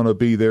 We want to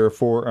be there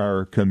for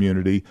our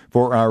community,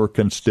 for our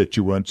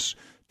constituents,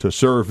 to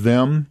serve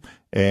them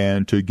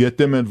and to get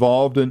them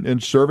involved in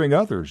serving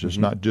others. It's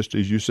not just,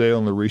 as you say,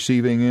 on the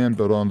receiving end,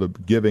 but on the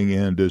giving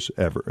end as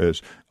well.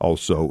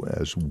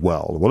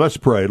 Well, let's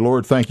pray.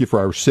 Lord, thank you for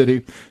our city.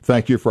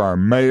 Thank you for our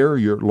mayor.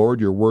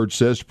 Lord, your word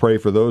says pray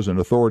for those in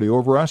authority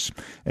over us.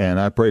 And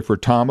I pray for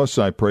Thomas.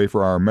 I pray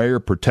for our mayor.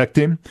 Protect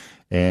him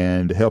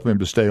and help him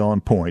to stay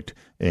on point.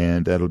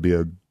 And that'll be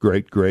a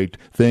great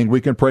thing. We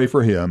can pray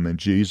for him in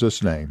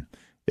Jesus' name.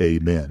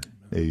 Amen.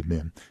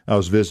 Amen. I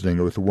was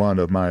visiting with one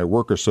of my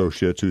work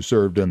associates who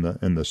served in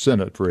the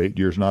Senate for 8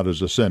 years, not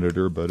as a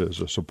senator, but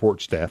as a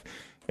support staff.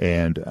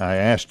 And I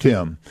asked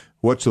him,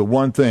 what's the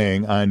one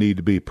thing I need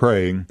to be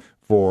praying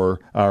for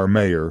our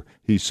mayor?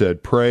 He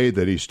said, pray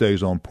that he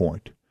stays on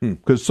point.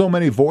 Because so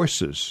many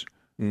voices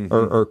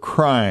are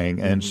crying,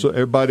 and so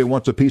everybody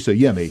wants a piece of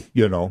yummy,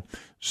 you know.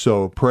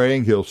 So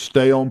praying he'll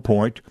stay on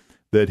point,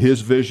 that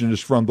his vision is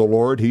from the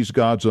Lord. He's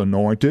God's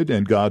anointed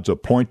and God's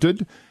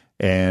appointed.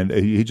 And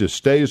he just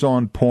stays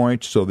on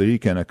point so that he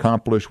can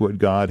accomplish what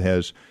God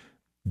has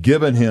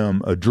given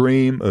him, a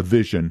dream, a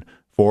vision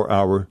for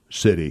our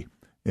city.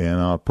 And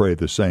I'll pray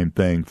the same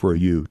thing for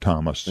you,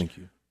 Thomas. Thank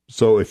you.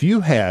 So if you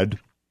had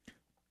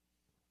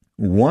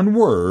one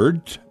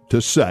word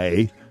to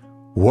say,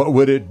 what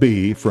would it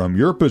be from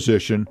your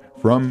position,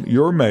 from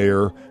your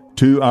mayor,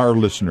 to our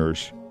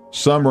listeners?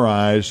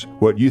 summarize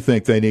what you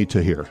think they need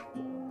to hear.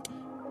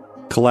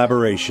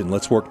 Collaboration.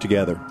 Let's work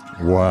together.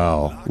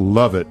 Wow.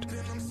 Love it.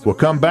 We'll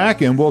come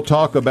back and we'll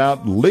talk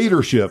about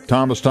leadership.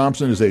 Thomas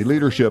Thompson is a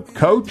leadership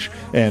coach,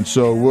 and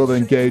so we'll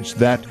engage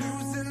that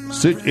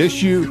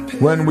issue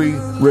when we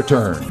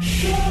return.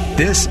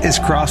 This is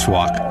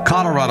Crosswalk,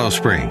 Colorado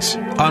Springs,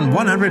 on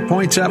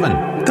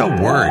 100.7 The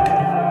Word.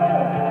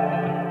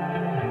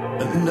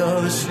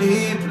 Another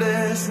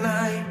sleepless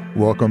night.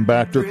 Welcome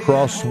back to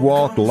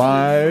Crosswalk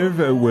Live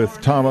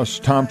with Thomas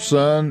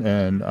Thompson,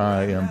 and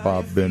I am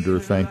Bob Bender.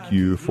 Thank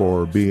you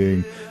for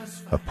being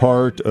a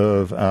part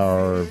of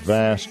our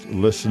vast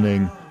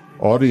listening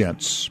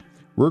audience.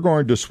 We're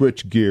going to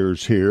switch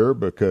gears here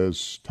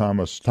because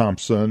Thomas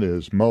Thompson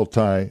is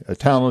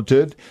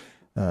multi-talented.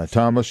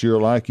 Thomas,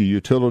 you're like a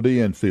utility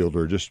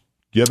infielder. Just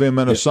give him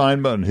an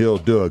assignment and he'll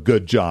do a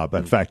good job.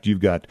 In fact,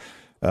 you've got,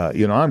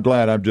 I'm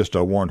glad I'm just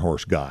a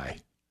one-horse guy.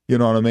 You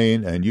know what I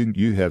mean? And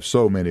you have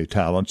so many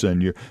talents,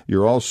 and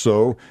you're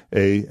also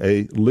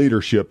a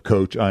leadership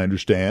coach, I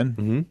understand.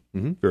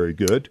 Mm-hmm. Very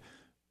good.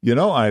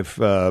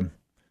 Of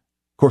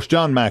course,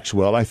 John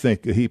Maxwell, I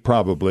think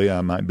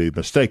I might be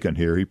mistaken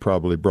here, he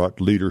probably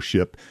brought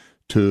leadership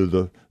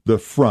to the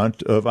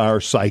front of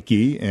our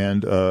psyche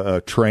and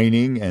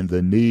training and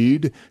the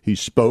need. He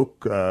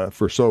spoke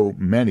for so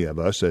many of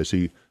us as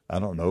the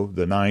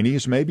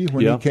 90s maybe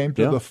when he came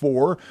to the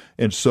fore.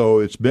 And so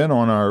it's been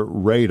on our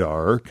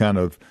radar kind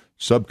of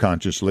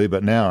subconsciously,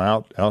 but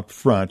now out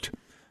front.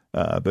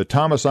 But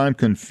Thomas, I'm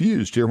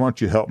confused here. Why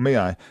don't you help me?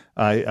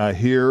 I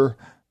hear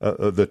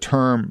the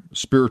term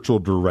spiritual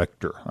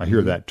director. I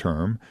hear that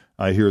term.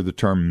 I hear the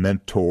term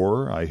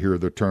mentor. I hear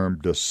the term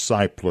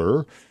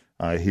discipler.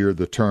 I hear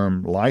the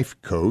term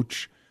life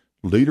coach,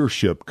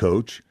 leadership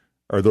coach.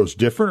 Are those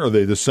different? Are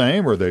they the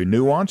same? Are they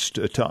nuanced?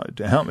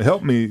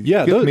 Help me,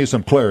 give me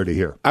some clarity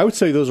here. I would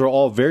say those are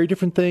all very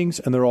different things,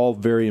 and they're all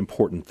very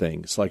important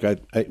things. Like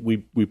we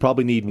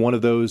probably need one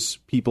of those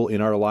people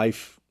in our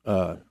life,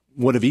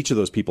 one of each of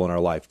those people in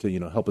our life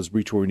to help us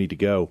reach where we need to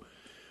go.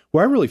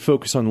 Where I really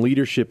focus on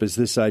leadership is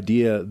this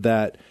idea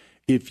that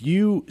if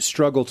you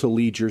struggle to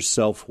lead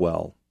yourself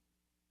well,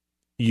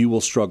 you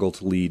will struggle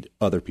to lead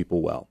other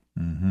people well.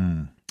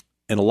 Mm-hmm.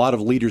 And a lot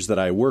of leaders that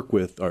I work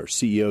with are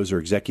CEOs or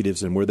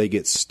executives, and where they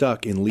get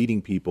stuck in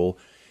leading people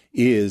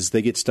is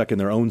they get stuck in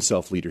their own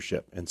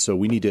self-leadership. And so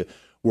we need to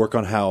work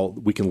on how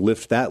we can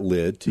lift that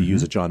lid, to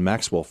use a John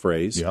Maxwell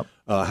phrase,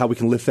 how we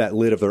can lift that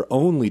lid of their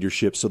own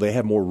leadership so they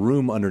have more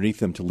room underneath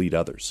them to lead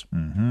others.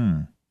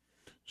 Mm-hmm.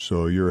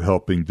 So you're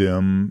helping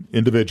them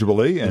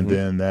individually, and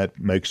then that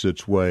makes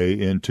its way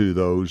into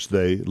those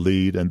they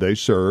lead and they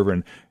serve.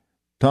 And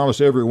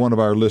Thomas, every one of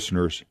our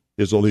listeners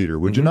is a leader.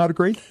 Would you not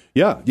agree?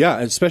 Yeah,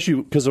 especially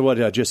because of what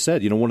I just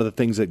said. One of the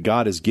things that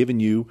God has given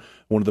you,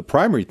 one of the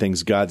primary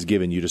things God's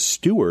given you to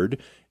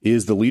steward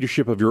is the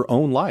leadership of your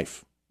own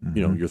life.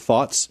 Mm-hmm. Your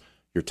thoughts,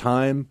 your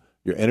time,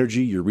 your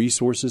energy, your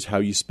resources, how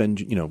you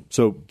spend,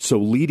 So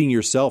leading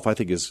yourself, I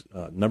think, is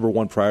number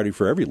one priority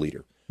for every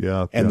leader.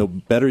 And the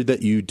better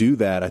that you do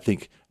that, I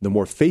think the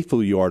more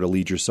faithful you are to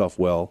lead yourself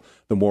well,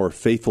 the more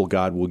faithful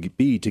God will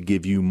be to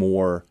give you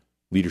more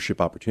leadership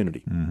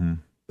opportunity. Mm-hmm.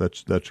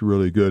 That's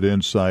really good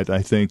insight.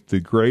 I think the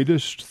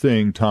greatest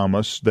thing,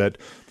 Thomas, that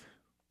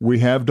we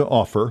have to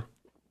offer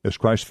as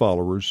Christ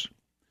followers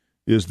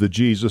is the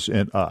Jesus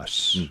in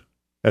us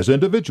as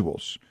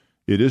individuals.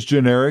 It is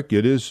generic.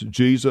 It is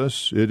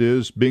Jesus. It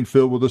is being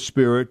filled with the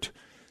Spirit.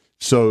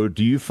 So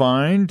do you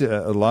find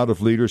a lot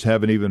of leaders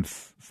haven't even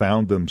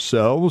found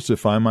themselves,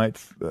 if I might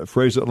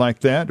phrase it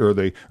like that? Or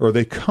are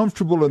they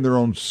comfortable in their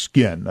own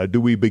skin?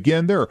 Do we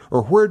begin there?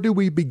 Or where do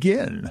we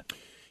begin?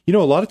 A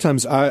lot of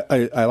times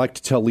I like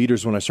to tell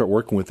leaders when I start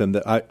working with them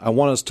that I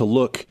want us to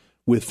look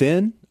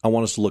within, I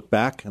want us to look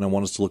back, and I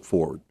want us to look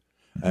forward.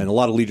 Mm-hmm. And a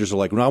lot of leaders are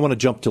like, I want to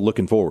jump to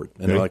looking forward.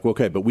 And they're like,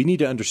 okay, but we need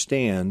to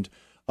understand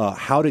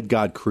how did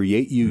God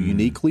create you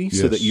uniquely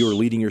so that you are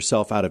leading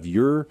yourself out of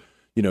your,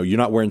 you're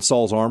not wearing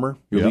Saul's armor,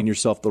 you're leading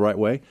yourself the right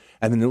way.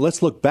 And then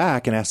let's look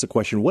back and ask the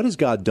question, what has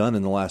God done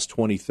in the last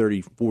 20,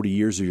 30, 40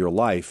 years of your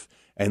life?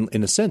 And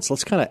in a sense,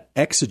 let's kind of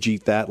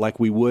exegete that like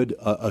we would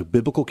a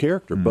biblical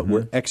character, but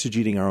we're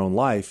exegeting our own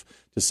life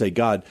to say,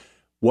 God,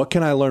 what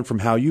can I learn from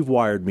how you've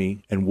wired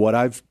me and what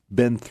I've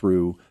been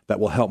through that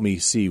will help me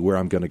see where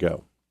I'm going to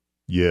go?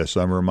 Yes,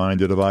 I'm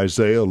reminded of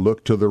Isaiah,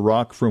 look to the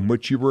rock from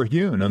which you were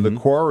hewn and the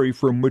quarry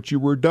from which you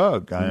were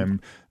dug.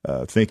 I'm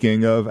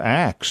thinking of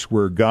Acts,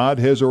 where God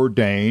has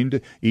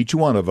ordained each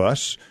one of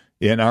us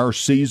in our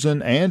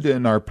season and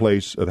in our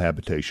place of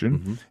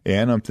habitation.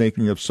 And I'm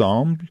thinking of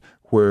Psalm,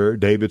 where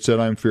David said,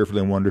 I'm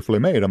fearfully and wonderfully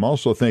made. I'm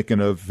also thinking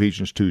of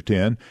Ephesians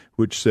 2:10,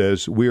 which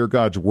says, we are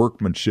God's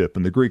workmanship.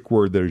 And the Greek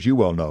word there, as you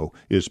well know,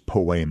 is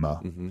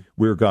poema.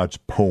 We're God's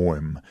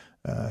poem.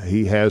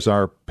 He has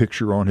our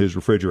picture on his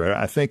refrigerator.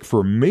 I think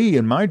for me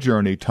in my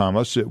journey,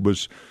 Thomas, it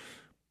was,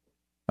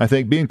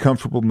 being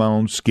comfortable in my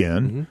own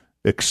skin,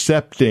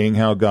 accepting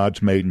how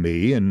God's made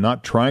me and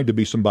not trying to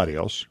be somebody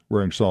else,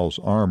 wearing Saul's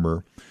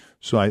armor.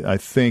 So I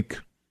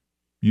think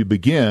you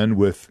begin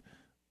with,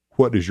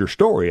 what is your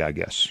story, I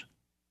guess?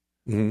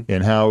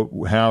 And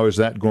how is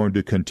that going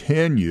to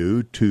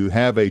continue to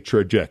have a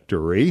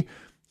trajectory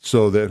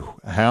so that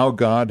how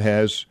God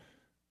has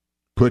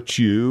put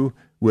you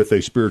with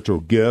a spiritual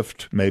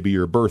gift, maybe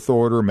your birth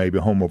order, maybe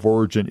home of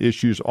origin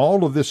issues,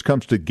 all of this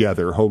comes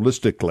together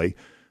holistically.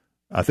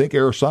 I think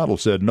Aristotle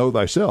said, know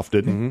thyself,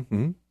 didn't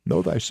he?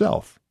 Know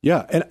thyself.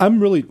 Yeah, and I'm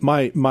really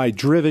my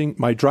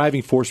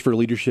driving force for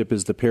leadership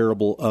is the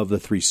parable of the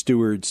three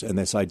stewards, and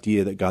this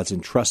idea that God's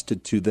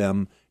entrusted to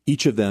them,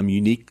 each of them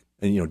unique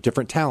and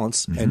different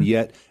talents, and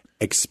yet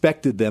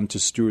expected them to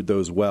steward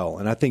those well.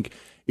 And I think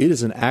it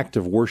is an act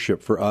of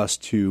worship for us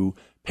to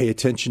pay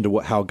attention to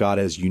how God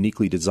has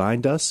uniquely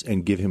designed us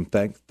and give Him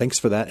thanks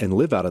for that and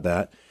live out of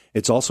that.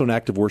 It's also an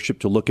act of worship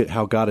to look at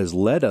how God has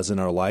led us in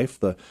our life,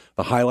 the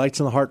highlights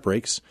and the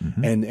heartbreaks,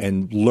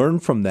 and learn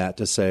from that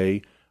to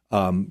say,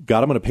 God, I'm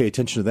going to pay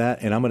attention to that,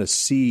 and I'm going to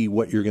see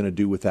what you're going to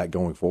do with that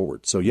going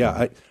forward. So,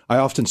 I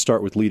often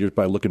start with leaders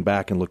by looking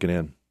back and looking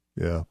in.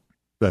 Yeah,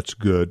 that's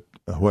good.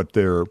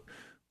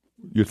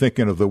 You're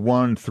thinking of the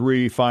 1,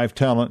 3, 5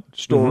 talent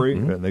story.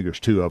 I think there's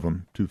 2 of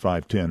them, 2,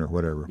 5, 10 or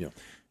whatever. Yeah.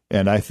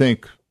 And I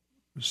think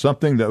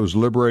something that was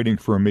liberating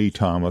for me,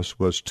 Thomas,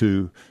 was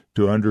to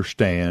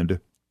understand,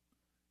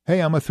 hey,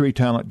 I'm a 3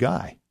 talent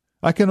guy.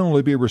 I can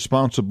only be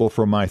responsible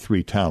for my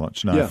 3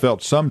 talents. Now, I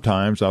felt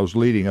sometimes I was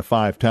leading a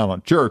 5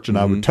 talent church, and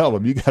I would tell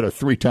them, you got a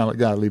 3 talent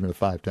guy leading a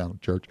 5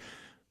 talent church.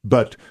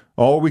 But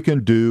all we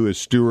can do is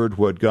steward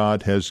what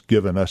God has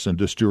given us and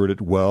to steward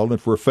it well. And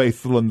if we're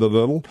faithful in the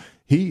little,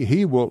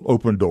 He will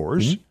open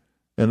doors.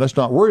 And let's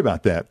not worry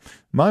about that.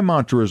 My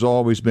mantra has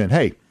always been,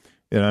 hey,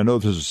 and I know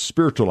this is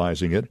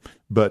spiritualizing it,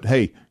 but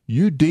hey,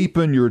 you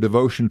deepen your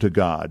devotion to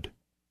God.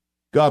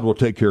 God will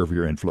take care of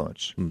your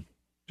influence.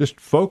 Just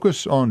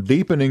focus on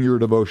deepening your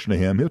devotion to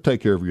Him. He'll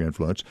take care of your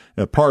influence.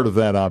 And part of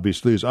that,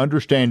 obviously, is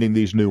understanding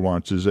these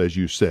nuances, as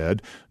you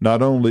said.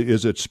 Not only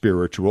is it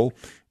spiritual,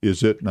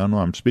 is it, I know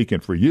I'm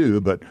speaking for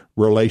you, but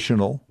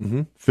relational,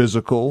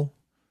 physical,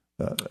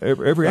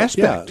 every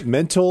aspect. Yeah,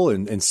 mental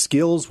and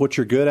skills, what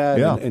you're good at.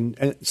 Yeah.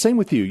 And same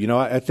with you.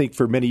 I think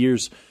for many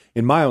years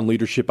in my own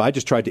leadership, I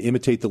just tried to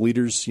imitate the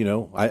leaders.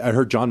 I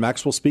heard John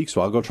Maxwell speak,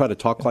 so I'll go try to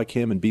talk like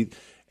him and be...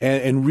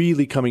 And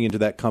really coming into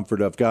that comfort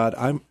of God,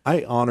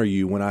 I honor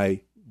you when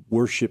I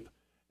worship,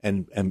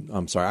 and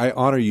I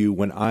honor you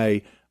when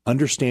I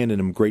understand and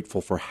am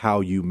grateful for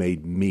how you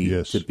made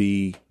me to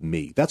be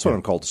me. That's what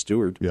I'm called to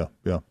steward.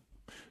 Yeah.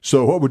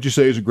 So what would you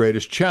say is the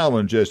greatest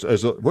challenge?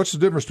 What's the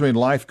difference between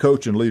life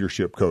coach and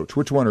leadership coach?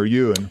 Which one are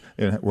you,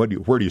 and where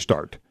do you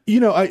start?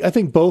 I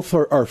think both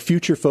are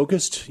future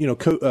focused.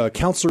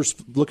 Counselors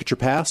look at your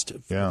past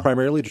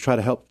primarily to try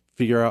to help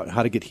figure out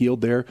how to get healed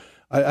there.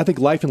 I think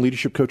life and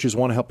leadership coaches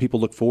want to help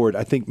people look forward.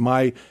 I think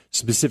my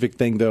specific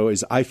thing, though,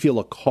 is I feel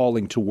a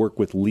calling to work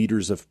with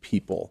leaders of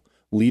people,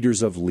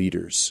 leaders of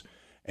leaders.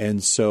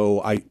 And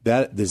so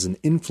that is an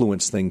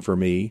influence thing for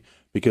me,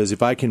 because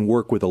if I can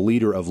work with a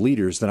leader of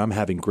leaders, then I'm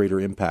having greater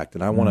impact.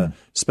 And I want to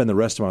spend the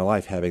rest of my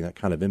life having that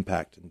kind of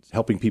impact and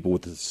helping people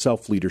with the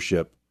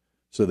self-leadership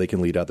so they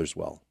can lead others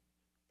well.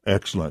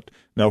 Excellent.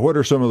 Now, what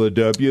are some of the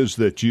W's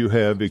that you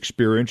have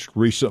experienced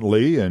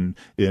recently in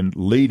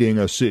leading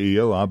a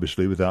CEO,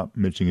 obviously without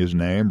mentioning his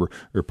name,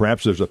 or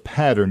perhaps there's a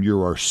pattern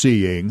you are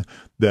seeing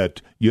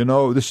that,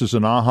 this is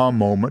an aha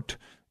moment,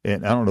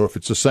 and I don't know if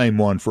it's the same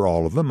one for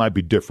all of them, might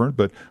be different,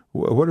 but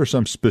what are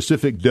some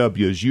specific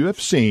W's you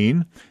have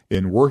seen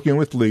in working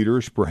with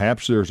leaders?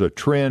 Perhaps there's a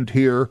trend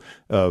here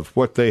of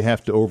what they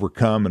have to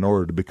overcome in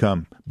order to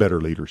become better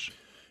leaders.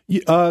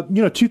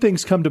 2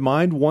 things come to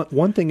mind.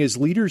 One thing is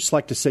leaders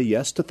like to say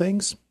yes to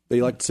things. They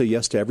like to say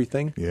yes to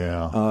everything.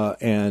 Yeah.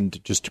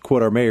 And just to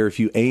quote our mayor, if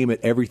you aim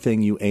at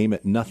everything, you aim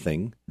at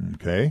nothing.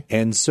 Okay.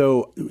 And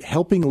so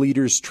helping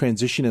leaders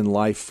transition in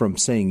life from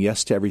saying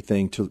yes to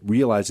everything to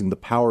realizing the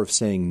power of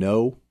saying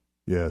no.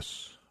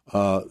 Yes.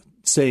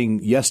 Saying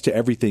yes to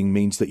everything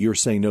means that you're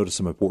saying no to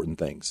some important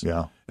things.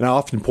 Yeah. And I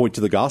often point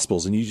to the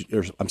Gospels, and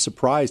I'm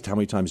surprised how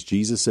many times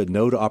Jesus said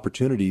no to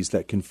opportunities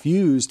that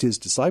confused his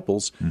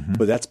disciples,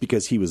 but that's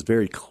because he was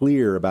very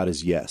clear about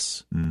his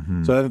yes.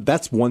 So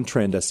that's one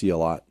trend I see a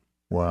lot.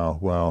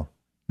 Wow.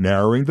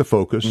 Narrowing the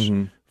focus,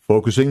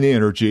 focusing the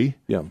energy.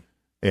 Yeah.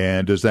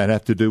 And does that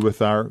have to do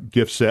with our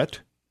gift set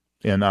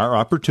and our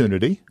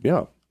opportunity?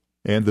 Yeah.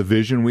 And the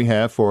vision we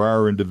have for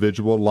our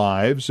individual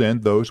lives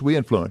and those we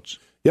influence?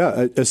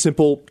 Yeah, a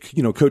simple,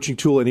 coaching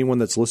tool anyone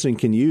that's listening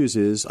can use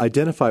is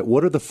identify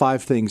what are the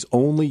 5 things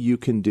only you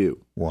can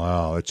do.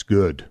 Wow, it's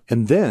good.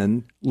 And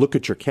then look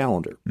at your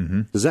calendar.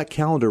 Does that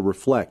calendar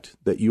reflect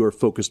that you are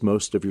focused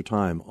most of your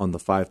time on the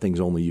 5 things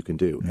only you can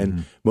do?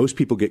 And most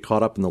people get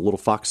caught up in the little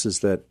foxes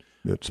that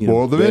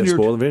spoil the vineyard.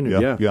 Spoil the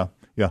vineyard.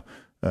 Yeah.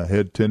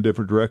 Head 10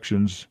 different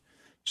directions.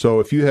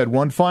 So if you had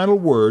one final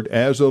word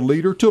as a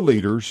leader to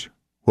leaders,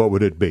 what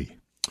would it be?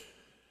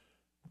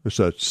 It's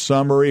a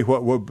summary.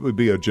 What would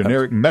be a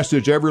generic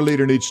message every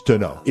leader needs to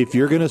know? If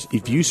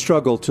you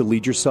struggle to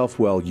lead yourself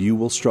well, you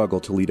will struggle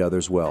to lead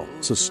others well.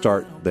 So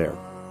start there.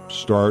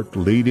 Start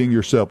leading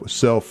yourself with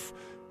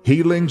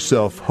self-healing,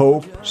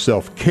 self-hope,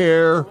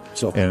 self-care,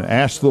 and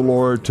ask the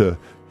Lord to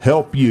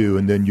help you,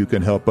 and then you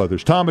can help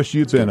others. Thomas,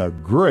 you've been a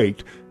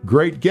great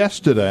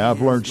guest today.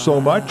 I've learned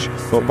so much.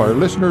 Hope our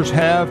listeners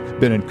have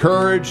been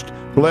encouraged,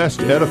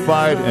 blessed,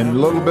 edified, and a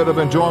little bit of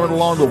enjoyment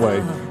along the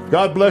way.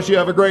 God bless you.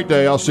 Have a great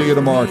day. I'll see you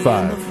tomorrow at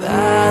 5.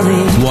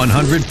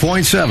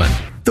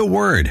 100.7 The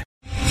Word.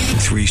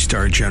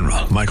 3-star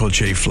General Michael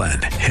J.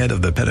 Flynn, head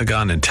of the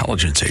Pentagon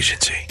Intelligence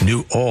Agency,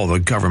 knew all the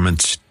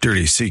government's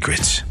dirty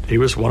secrets. He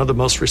was one of the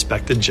most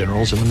respected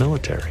generals in the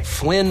military.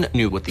 Flynn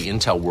knew what the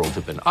intel world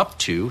had been up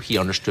to. He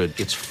understood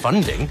its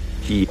funding.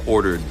 He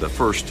ordered the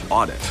first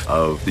audit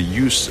of the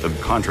use of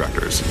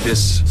contractors.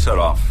 This set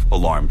off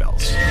alarm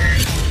bells.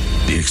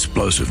 The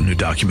explosive new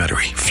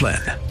documentary,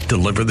 Flynn,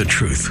 Deliver the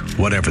Truth,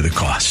 Whatever the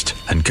Cost,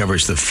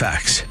 uncovers the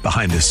facts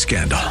behind this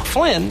scandal.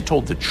 Flynn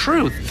told the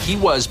truth. He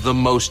was the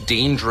most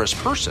dangerous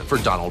person for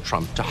Donald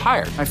Trump to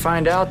hire. I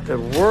find out the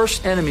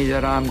worst enemy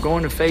that I'm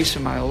going to face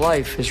in my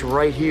life is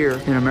right here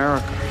in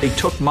America. They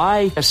took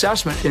my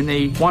assessment and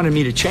they wanted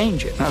me to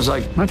change it. And I was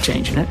like, I'm not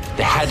changing it.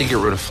 They had to get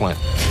rid of Flynn.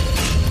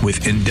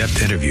 With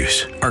in-depth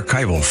interviews,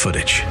 archival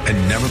footage,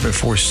 and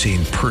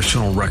never-before-seen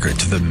personal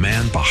records of the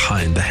man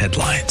behind the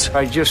headlines.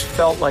 I just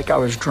felt like I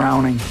was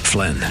drowning.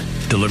 Flynn,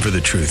 Deliver the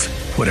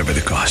Truth, Whatever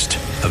the Cost.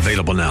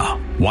 Available now.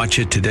 Watch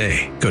it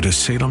today. Go to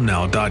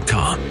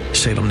salemnow.com.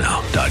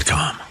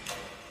 salemnow.com.